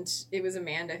 And it was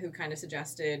Amanda who kind of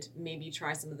suggested maybe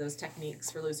try some of those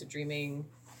techniques for lucid dreaming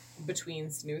between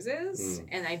snoozes.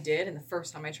 And I did, and the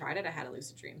first time I tried it, I had a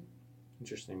lucid dream.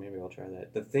 Interesting. Maybe I'll try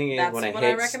that. The thing is, That's when what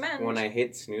I recommend. when I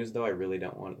hit snooze, though, I really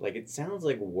don't want. Like, it sounds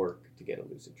like work to get a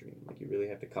lucid dream. Like, you really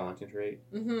have to concentrate.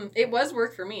 It was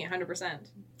work for me, 100%.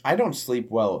 I don't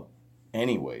sleep well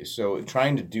anyway, so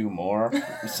trying to do more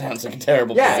sounds like a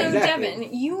terrible Yeah, plan. So, exactly.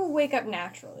 Devin, you wake up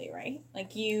naturally, right?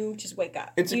 Like, you just wake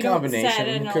up. It's You a don't combination. set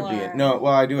an It could be. alarm. No,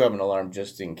 well, I do have an alarm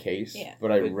just in case, Yeah.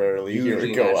 but I But rarely hear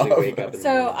usually it go naturally off. wake up in the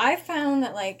So, morning. I found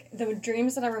that, like, the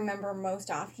dreams that I remember most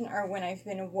often are when I've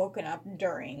been woken up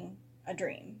during a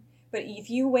dream. But if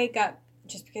you wake up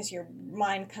just because your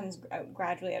mind comes out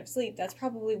gradually out of sleep, that's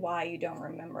probably why you don't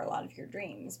remember a lot of your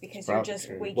dreams, because you're Probably just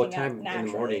true. waking What up time naturally. in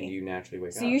the morning do you naturally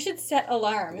wake So up? you should set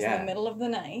alarms in Yeah. the middle of the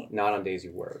night. Not on days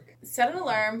you work. Set an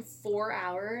alarm 4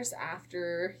 hours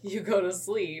after you go to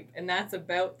sleep, and that's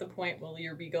about the point where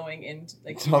you'll be going into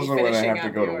like. It's also when I finishing have to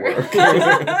up go to your- work.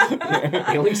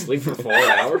 You only sleep for 4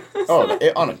 hours? Oh,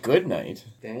 on a good night.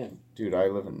 Damn. Dude, I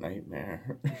live a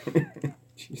nightmare.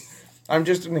 Jeez. I'm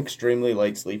just an extremely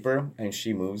light sleeper, and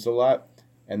she moves a lot,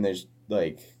 and there's,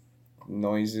 like,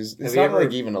 noises. It's Have you not, ever-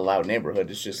 like, even a loud neighborhood.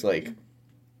 It's just, like, the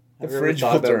Have you ever fridge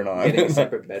thought will about turn on. Getting a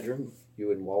separate bedroom?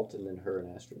 You and Walt, and then her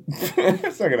and Astrid.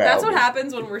 That's not gonna That's help what me.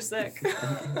 happens when we're sick.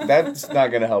 That's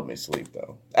not gonna help me sleep,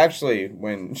 though. Actually,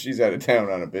 when she's out of town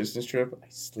on a business trip, I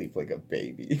sleep like a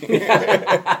baby.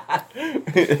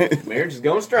 Marriage is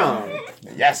going strong.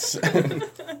 Yes.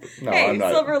 No, Hey, I'm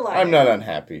not. silver lining. I'm not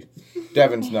unhappy.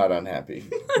 Devin's not unhappy.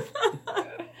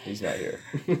 He's not here.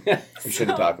 We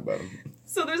shouldn't talk about him.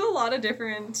 So there's a lot of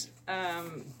different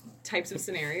types of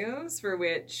scenarios for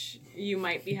which you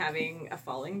might be having a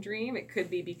falling dream. It could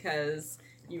be because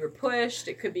you were pushed.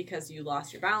 It could be because you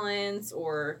lost your balance,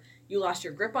 or you lost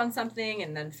your grip on something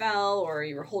and then fell, or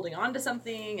you were holding on to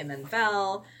something and then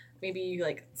fell. Maybe you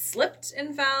like slipped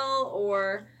and fell,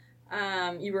 or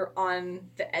you were on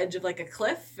the edge of like a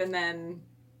cliff and then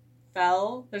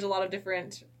fell. There's a lot of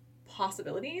different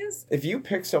possibilities. If you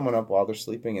pick someone up while they're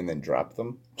sleeping and then drop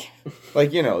them,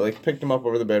 like, you know, like picked them up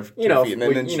over the bed for 2 feet and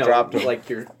then just dropped them, like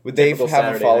your would they have typical a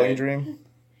Saturday falling night. dream?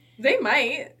 They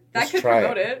might. That Let's could try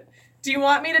promote it. Do you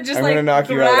want me to just I'm like gonna knock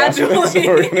you out after gradually? this,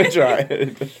 so we're gonna try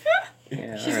it.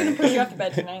 Yeah, She's all gonna right. push you off the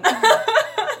bed tonight.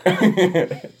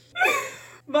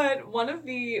 But one of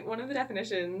the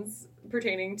definitions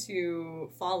pertaining to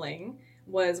falling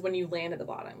was when you land at the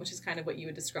bottom, which is kind of what you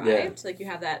had described. Yeah. Like you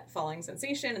have that falling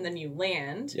sensation and then you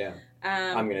land. Yeah,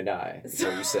 I'm gonna die. That's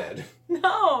what you said.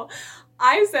 No,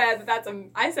 I said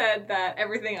I said that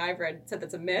everything I've read said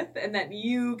that's a myth, and that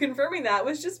you confirming that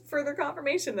was just further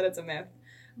confirmation that it's a myth.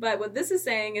 But what this is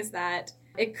saying is that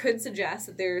it could suggest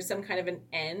that there's some kind of an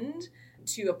end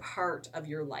to a part of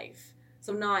your life.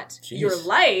 So not your Jeez.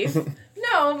 life.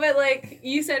 No, but like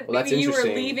you said, Well, that's maybe you were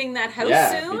interesting. leaving that house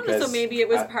Yeah, soon, because so maybe it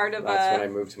was part of That's when I a.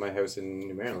 moved to my house in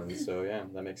New Maryland. So yeah,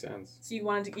 that makes sense. So you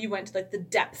went to like the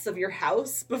depths of your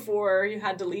house before you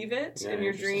had to leave it Yeah, in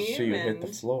your interesting. dream. So you and hit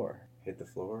the floor. Hit the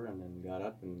floor and then got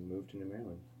up and moved to New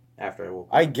Maryland after I woke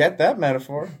up. I get that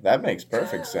metaphor. That makes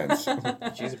perfect sense.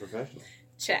 She's a professional.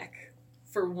 Check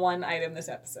for one item this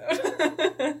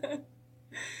episode.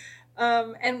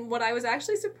 And what I was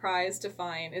actually surprised to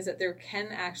find is that there can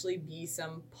actually be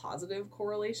some positive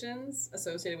correlations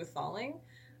associated with falling.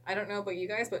 I don't know about you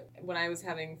guys, but when I was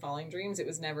having falling dreams, it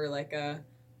was never like a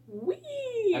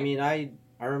wee. I mean, I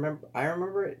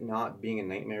remember it not being a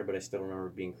nightmare, but I still remember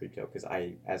being creeped out because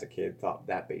I, as a kid, thought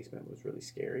that basement was really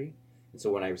scary. And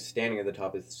so when I was standing at the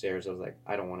top of the stairs, I was like,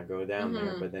 I don't want to go down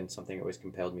there. Mhm. But then something always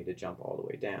compelled me to jump all the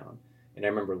way down. And I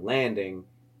remember landing,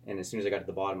 and as soon as I got to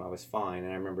the bottom, I was fine.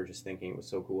 And I remember just thinking it was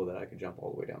so cool that I could jump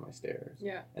all the way down my stairs.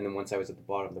 Yeah. And then once I was at the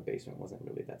bottom, the basement wasn't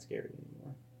really that scary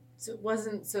anymore. So it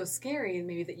wasn't so scary,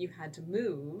 maybe that you had to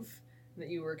move, that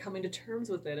you were coming to terms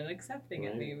with it and accepting it,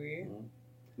 Right. maybe. Yeah.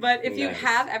 But if you Nice.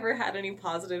 have ever had any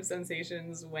positive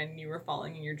sensations when you were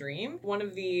falling in your dream, one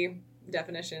of the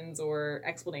definitions or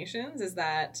explanations is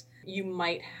that you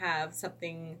might have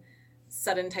something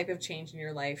sudden type of change in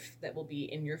your life that will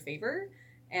be in your favor.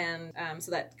 And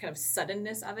so that kind of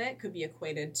suddenness of it could be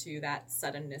equated to that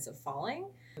suddenness of falling.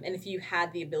 And if you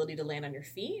had the ability to land on your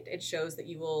feet, it shows that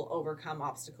you will overcome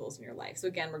obstacles in your life. So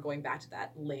again, we're going back to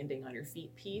that landing on your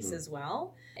feet piece as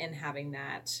well, and having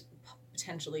that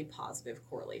potentially positive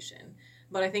correlation.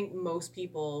 But I think most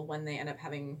people, when they end up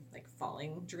having like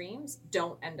falling dreams,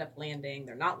 don't end up landing.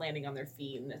 They're not landing on their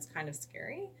feet, and it's kind of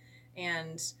scary.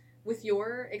 And with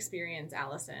your experience,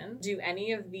 Allison, do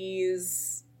any of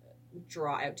these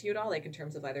draw out to you at all, like in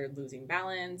terms of either losing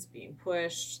balance, being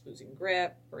pushed, losing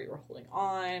grip, or you were holding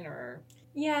on, or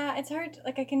Yeah, it's hard.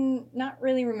 Like, I can not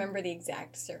really remember the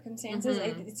exact circumstances.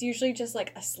 Mhm. It's usually just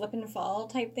like a slip and fall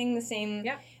type thing. The same,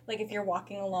 Yeah. like if you're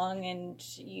walking along and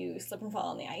you slip and fall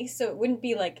on the ice. So it wouldn't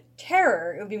be like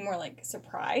terror. It would be more like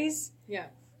surprise. yeah,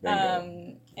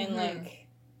 And Mhm. like,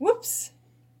 whoops,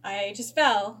 I just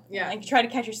fell. Yeah. Like you try to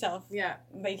catch yourself, yeah.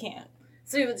 but you can't.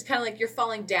 So it's kind of like you're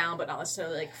falling down, but not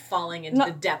necessarily like falling into No,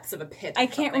 the depths of a pit. I or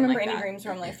can't something remember like any that. dreams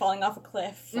where I'm like falling off a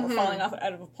cliff or Mhm. falling off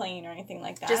out of a plane or anything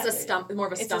like that. Just a stump, more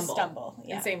of a It's stumble. a stumble.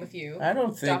 Yeah. And same with you. I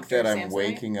don't think Dr. that I'm Samsonite?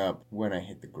 waking up when I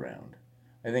hit the ground.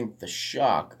 I think the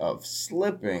shock of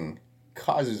slipping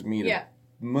causes me to Yeah.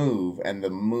 move, and the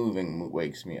moving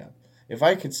wakes me up. If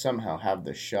I could somehow have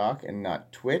the shock and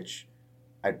not twitch,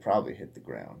 I'd probably hit the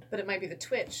ground. But it might be the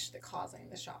twitch that's causing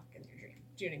the shock in your dream.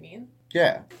 Do you know what I mean?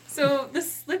 Yeah. So the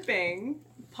slipping,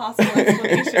 possible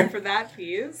explanation for that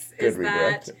piece Good is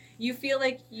redirect. that you feel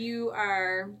like you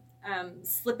are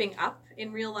slipping up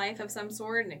in real life of some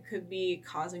sort, and it could be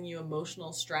causing you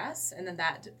emotional stress, and then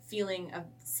that feeling of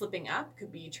slipping up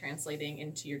could be translating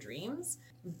into your dreams.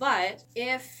 But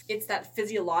if it's that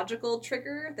physiological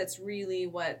trigger that's really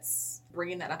what's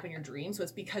bringing that up in your dream, so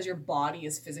it's because your body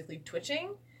is physically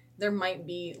twitching, there might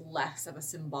be less of a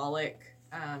symbolic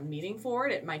meaning for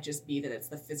it. It might just be that it's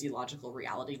the physiological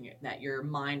reality that your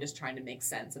mind is trying to make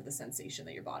sense of the sensation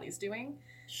that your body's doing.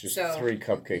 It's just So- 3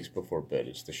 cupcakes before bed.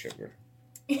 It's the sugar.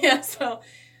 Yeah, so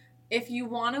if you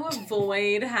want to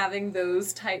avoid having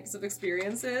those types of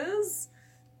experiences,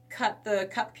 cut the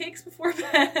cupcakes before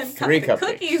bed, cut 3 the cupcakes.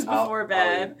 cookies before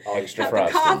bed, I'll Extra cut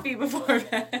frosting. the coffee before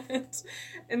bed,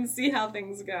 and see how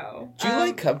things go. Do you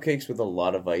like cupcakes with a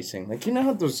lot of icing? Like, you know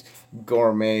how those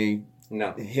gourmet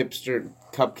No. hipster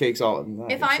cupcakes all... no,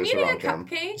 If that's I'm the eating a wrong term.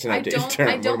 cupcake, It's an I outdated don't term.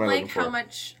 I What don't am I like looking how for?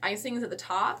 much icing is at the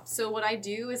top. So what I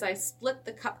do is I split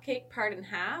the cupcake part in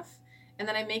half, and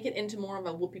then I make it into more of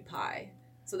a whoopie pie,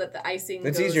 so that the icing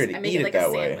It's goes, easier to I make eat it it like that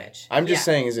a way. sandwich. I'm just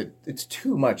Yeah. saying, it's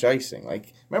too much icing.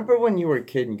 Like, remember when you were a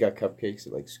kid and you got cupcakes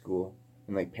at, like, school?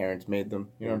 And, like, parents made them?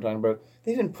 You know what I'm talking about?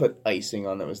 They didn't put icing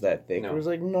on that was that thick. No. It was,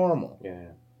 like, normal. Yeah.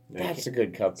 No, That's a you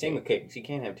good can't- Same cupcake. with cakes. You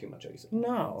can't have too much icing.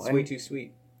 No. It's and, way too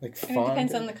sweet. like, And it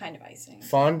depends on fondant. the kind of icing.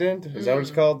 Fondant? Is that what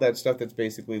it's Mm. called? That stuff that's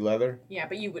basically leather? Yeah,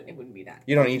 but it wouldn't be that.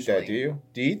 You don't eat that, usually. do you?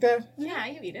 Do you eat that? Yeah,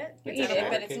 you eat it. You It's eat it, edible.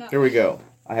 but it's not. Here we go.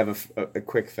 I have a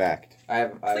quick fact.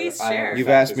 Please share. You've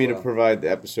asked me to provide the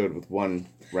episode with one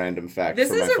random fact This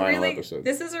for is my a final really episode.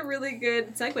 this is a really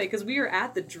good segue because we are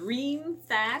at the Dream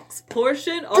Facts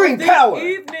portion Dream of the power!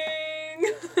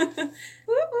 evening. Whoop,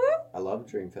 whoop. I love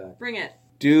Dream Fact. Bring it.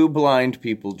 Do blind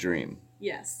people dream?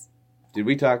 Yes, Did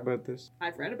we talk about this?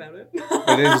 I've read about it.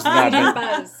 It is not You didn't been-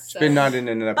 buzz. It's been not in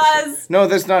an episode. Buzz. No,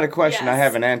 that's not a question. I Yes.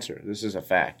 have an answer. This is a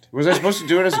fact. Was I supposed to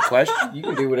do it as a question? You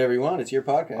can do whatever you want. It's your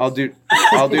podcast. I'll do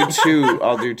two.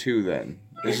 I'll do 2 then.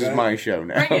 This is my show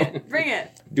now. Bring it. Bring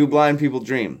it. Do blind people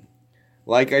dream?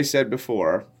 Like I said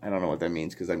before, I don't know what that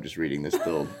means because I'm just reading this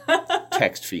little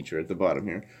text feature at the bottom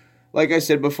here. Like I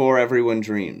said before, everyone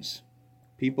dreams.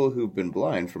 People who've been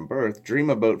blind from birth dream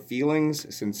about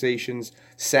feelings, sensations,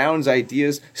 sounds,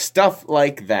 ideas, stuff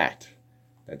like that.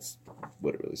 That's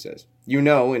what it really says. You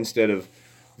know, instead of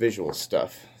visual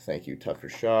stuff. Thank you, Tucker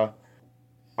Shaw.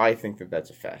 I think that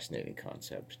that's a fascinating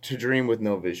concept. To dream with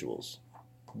no visuals.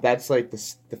 That's like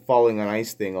the falling on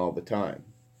ice thing all the time.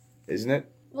 Isn't it?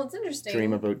 Well, it's interesting.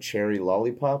 Dream about cherry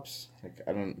lollipops? Like,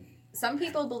 I don't... Some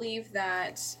people believe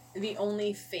that the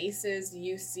only faces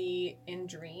you see in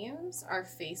dreams are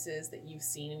faces that you've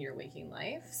seen in your waking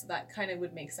life. So that kind of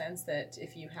would make sense that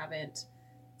if you haven't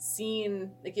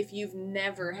seen, like if you've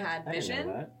never had I didn't know vision,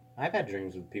 that. I've had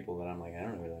dreams with people that I'm like, I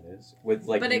don't know who that is. With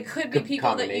like, but it could be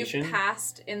people that you've combination.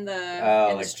 passed in the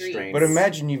like streets. strange. But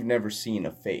imagine you've never seen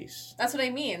a face. That's what I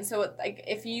mean. So like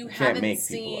if you, You can't haven't make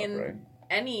seen people up, right?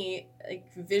 any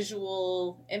like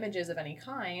visual images of any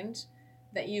kind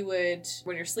that you would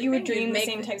when you're sleeping You would dream you'd the make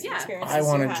same types of yeah. experiences. I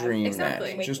want you to have. dream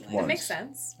Exactly. that just It It once. makes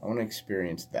sense. I want to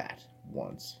experience that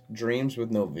once. Dreams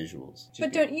with no visuals.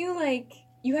 But don't you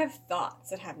you have thoughts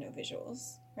that have no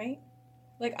visuals, right?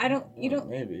 Like you don't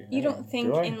Maybe. you don't think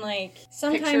Do I? in Pictures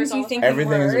sometimes all you the think time? in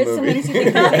Everything is a words, movie. sometimes you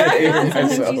think in Even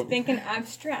sometimes you myself. think in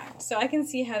abstract. So I can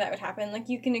see how that would happen. Like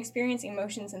you can experience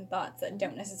emotions and thoughts that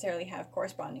don't necessarily have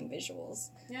corresponding visuals.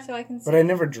 Yeah. So I can see. But I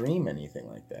never dream anything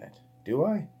like that. Do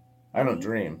I? I don't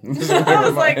dream. I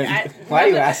was like, Why are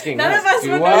you asking None us? of us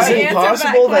Do would I? know Is the it answer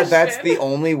possible to that that's question. the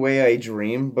only way I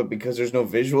dream, but because there's no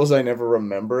visuals, I never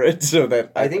remember it? So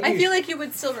that I think I you feel like you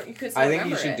could still I think remember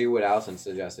you should it. do what Allison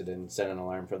suggested and set an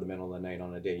alarm for the middle of the night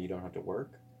on a day you don't have to work.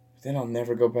 then I'll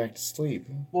never go back to sleep.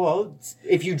 Well,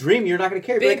 if you dream, you're not going to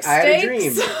care. Be Big like, I had a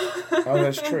dream. stakes. Oh,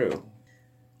 that's true.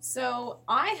 So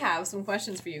I have some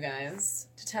questions for you guys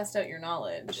to test out your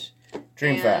knowledge.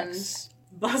 Dream And facts.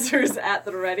 Buzzers at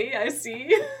the ready, I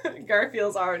see.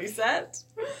 Garfield's already set.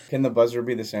 Can the buzzer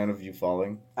be the sound of you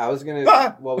falling? I was gonna.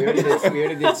 Ah! Well, we already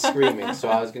did screaming, so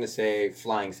I was gonna say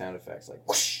flying sound effects like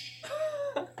whoosh.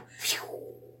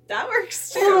 That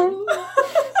works too.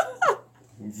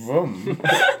 Vroom.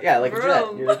 Yeah, like a jet.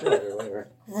 Vroom. You're a jet or whatever.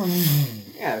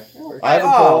 Yeah, that works. I have a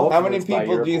Oh, poll. How many influenced by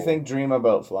people your do you poll. think dream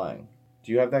about flying?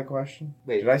 Do you have that question?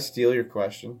 Wait. Did I steal your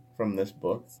question from this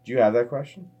book? Do you have that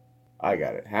question? I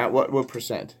got it. What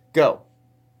percent? Go.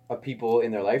 Of people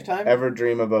in their lifetime Ever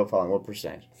dream about flying? What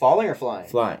percent? falling or flying?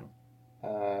 Flying.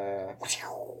 Uh,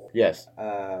 Yes.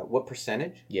 what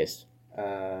percentage? Yes.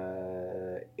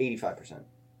 85%.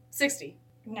 60.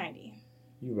 90.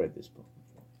 You read this book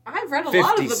before. I've read a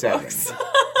lot of the 57. books.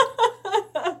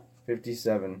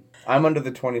 57. I'm under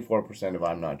the 24% of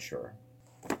I'm not sure.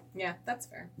 Yeah, that's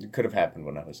fair. It could have happened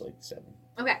when I was like 7.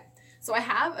 Okay, so I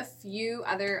have a few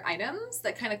other items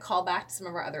that kind of call back to some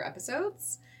of our other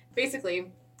episodes.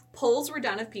 Basically, polls were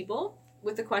done of people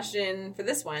with the question for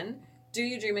this one, do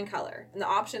you dream in color? And the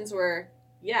options were,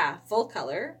 yeah, full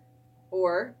color,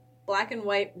 or black and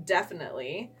white,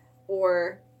 definitely,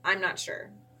 or I'm not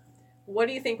sure. What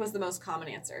do you think was the most common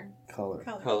answer? Color.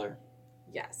 Color.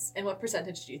 Yes. And what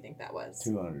percentage do you think that was?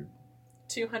 200.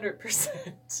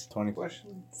 200%. 20.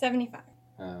 Question. 75.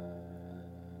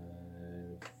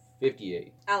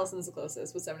 58. Allison's the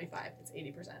closest with 75. It's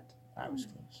 80%. I was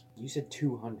close. You said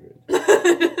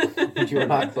 200. You were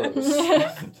not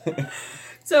close.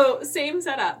 So, same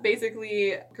setup.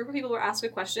 Basically, a group of people were asked a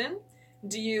question.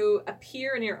 Do you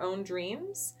appear in your own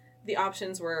dreams? The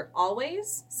options were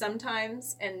always,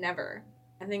 sometimes, and never.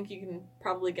 I think you can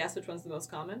probably guess which one's the most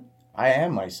common. I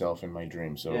am myself in my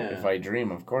dream, so Yeah. if I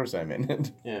dream, of course I'm in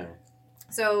it. Yeah.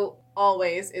 So,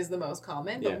 always is the most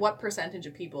common, but Yeah. what percentage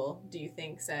of people do you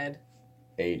think said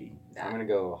 80. that? I'm going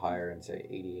to go higher and say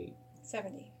 88.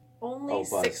 70. Only Oh,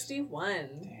 buzz. 61.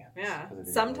 Damn. Yeah. Because I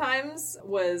didn't Sometimes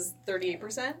was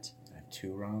 38%. I have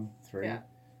 2 wrong? 3? Yeah.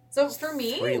 So for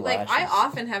me, 3 like I lashes.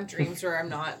 often have dreams where I'm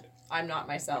not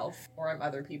myself, or I'm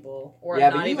other people, or Yeah,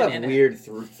 I'm but not you even have in weird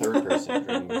third person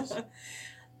it. dreams.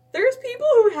 There's people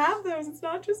who have those. It's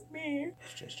not just me.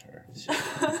 It's just her.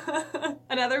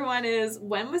 Another one is,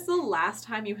 when was the last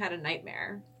time you had a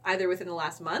nightmare? Either within the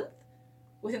last month,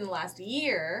 within the last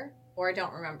year, or I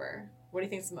don't remember. What do you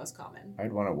think is the most common?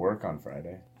 I'd want to work on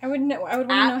Friday. I would want to At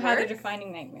know how they're work?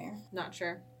 defining nightmare. Not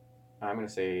sure. I'm going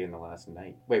to say in the last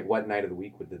night. Wait, what night of the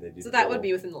week did they do? So the that poll? would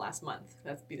be within the last month.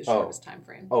 That'd be the Oh. shortest time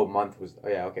frame. Oh, month was... Oh,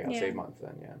 yeah, okay. I'll Yeah. say month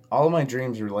then, yeah. All of my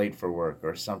dreams are late for work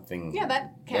or something. Yeah,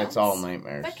 that counts. That's all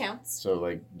nightmares. That counts. So,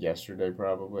 like, yesterday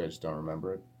probably. I just don't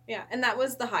remember it. Yeah, and that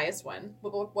was the highest one.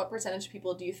 What percentage of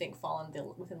people do you think fall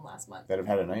within the last month? That have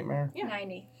had a nightmare? Yeah.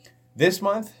 90. This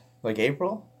month? Like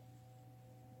April?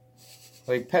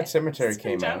 Like Pet Cemetery Just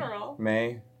in came out. general.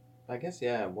 May. I guess,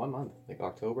 yeah, 1 month. Like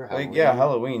October, Like, Halloween. yeah,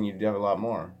 Halloween, you'd have a lot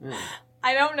more. Yeah.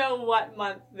 I don't know what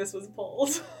month this was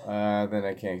pulled. Then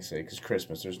I can't say, because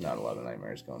Christmas, there's not a lot of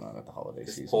nightmares going on at the holiday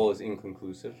This season. poll is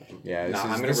inconclusive. Yeah, this No, is-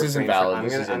 I'm gonna this isn't refrain valid. From,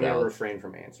 This I'm isn't going to valid. refrain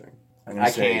from answering. I'm gonna I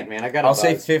say- can't, man. I got to I'll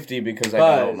say 50 because I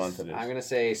know what month it is. I'm going to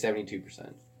say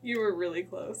 72%. You were really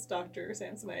close, Dr.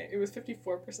 Samsonite. It was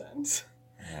 54%.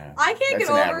 Yeah. I can't That's get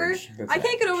an over. average. That's I an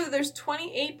can't get over average. that there's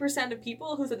 28% of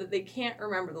people who said that they can't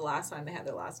remember the last time they had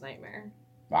their last nightmare.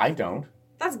 I don't.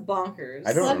 That's bonkers.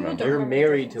 I don't A lot of people remember. You're remember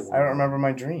married dreams. to I don't remember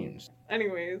my dreams.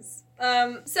 Anyways,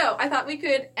 so I thought we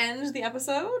could end the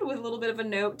episode with a little bit of a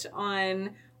note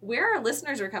on where our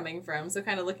listeners are coming from. So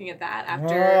kind of looking at that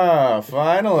after. Ah,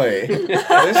 finally.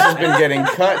 This has been getting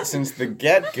cut since the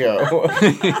get-go.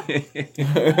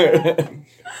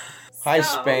 Hi,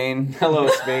 So- Spain. Hello,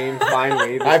 Spain.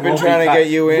 Finally. This I've been won't be trying to cut. get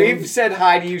you in. We've said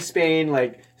hi to you, Spain,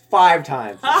 like 5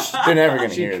 times. They're never going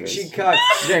to hear this. She cuts.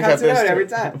 She You're gonna cuts cut it this out too. every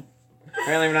time.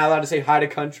 Apparently, we're not allowed to say hi to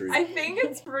countries. I think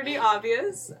it's pretty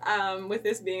obvious, with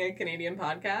this being a Canadian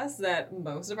podcast, that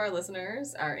most of our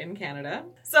listeners are in Canada.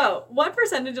 So, what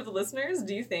percentage of the listeners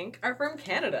do you think are from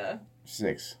Canada?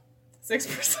 6.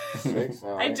 6%. 6?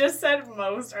 I just said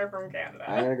most are from Canada.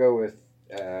 I'm gonna go with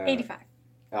 85.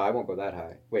 Oh, I won't go that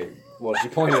high. Wait, well, she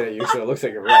pointed at you, so it looks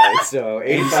like you're right. So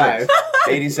 85.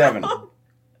 87.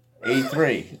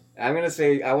 83. I'm gonna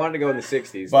say I wanted to go in the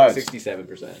 60s, Buzz. like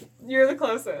 67%. You're the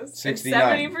closest.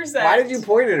 69. It's 70%. Why did you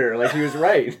point at her like she was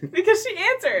right? Because she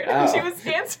answered. Oh. She was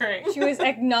answering. She was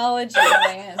acknowledging the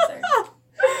answer.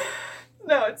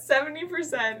 No, it's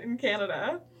 70% in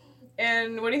Canada.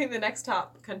 And what do you think the next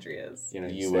top country is?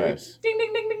 United U.S. States. Ding,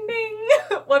 ding, ding, ding, ding.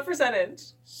 What percentage?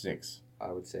 6.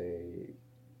 I would say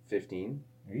 15.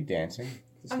 Are you dancing?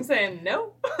 I'm saying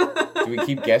no. Do we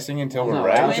keep guessing until we're No,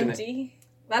 right? Round. 20.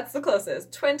 That's the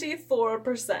closest.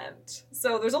 24%.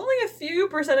 So there's only a few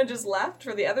percentages left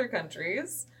for the other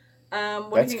countries. What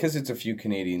That's do you think? because it's a few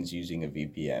Canadians using a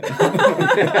VPN.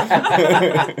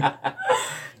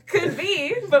 Could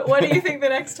be, but what do you think the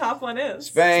next top one is?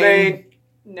 Spain. Spain.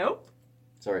 Nope.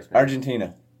 Sorry, Spain.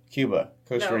 Argentina. Cuba.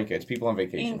 Costa No. Rica. It's people on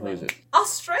vacation. England. Who is it?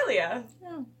 Australia.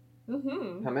 Oh.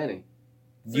 Mm-hmm. How many?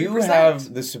 You 3%.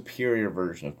 have the superior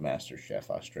version of MasterChef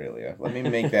Australia. Let me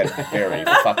make that very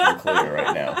fucking clear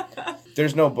right now.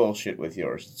 There's no bullshit with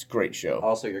yours. It's a great show.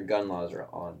 Also, your gun laws are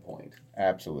on point.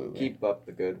 Absolutely. Keep up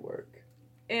the good work.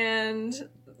 And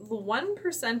the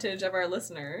 1% of our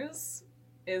listeners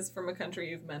is from a country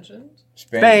you've mentioned.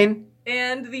 Spain.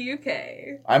 And the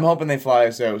UK. I'm hoping they fly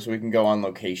us out so we can go on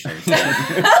location instead.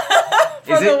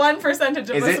 For the 1% of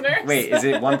listeners. Is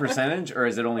it 1% or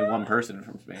is it only one person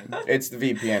from Spain? It's the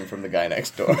VPN from the guy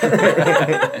next door.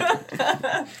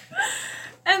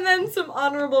 And then some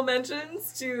honorable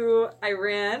mentions to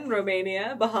Iran,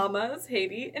 Romania, Bahamas,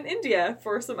 Haiti, and India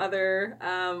for some other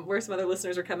where some other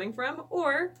listeners are coming from,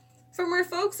 or from where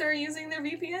folks are using their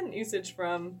VPN usage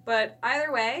from. But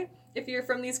either way, if you're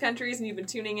from these countries and you've been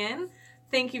tuning in,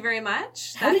 thank you very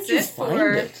much. How That's did you it find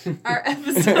for it? our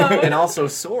episode. And also,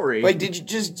 sorry. Like, did you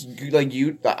just,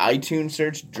 the iTunes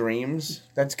search Dreams?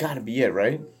 That's gotta be it,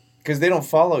 right? Because they don't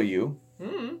follow you.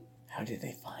 How did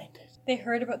they find it? They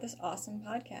heard about this awesome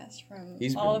podcast from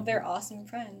He's all been- of their awesome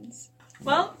friends.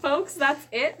 Well, folks, that's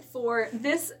it for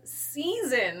this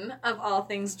season of All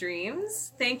Things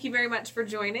Dreams. Thank you very much for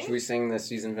joining. Should we sing the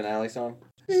season finale song?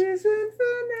 Finale.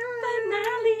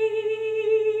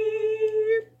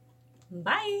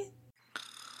 Bye.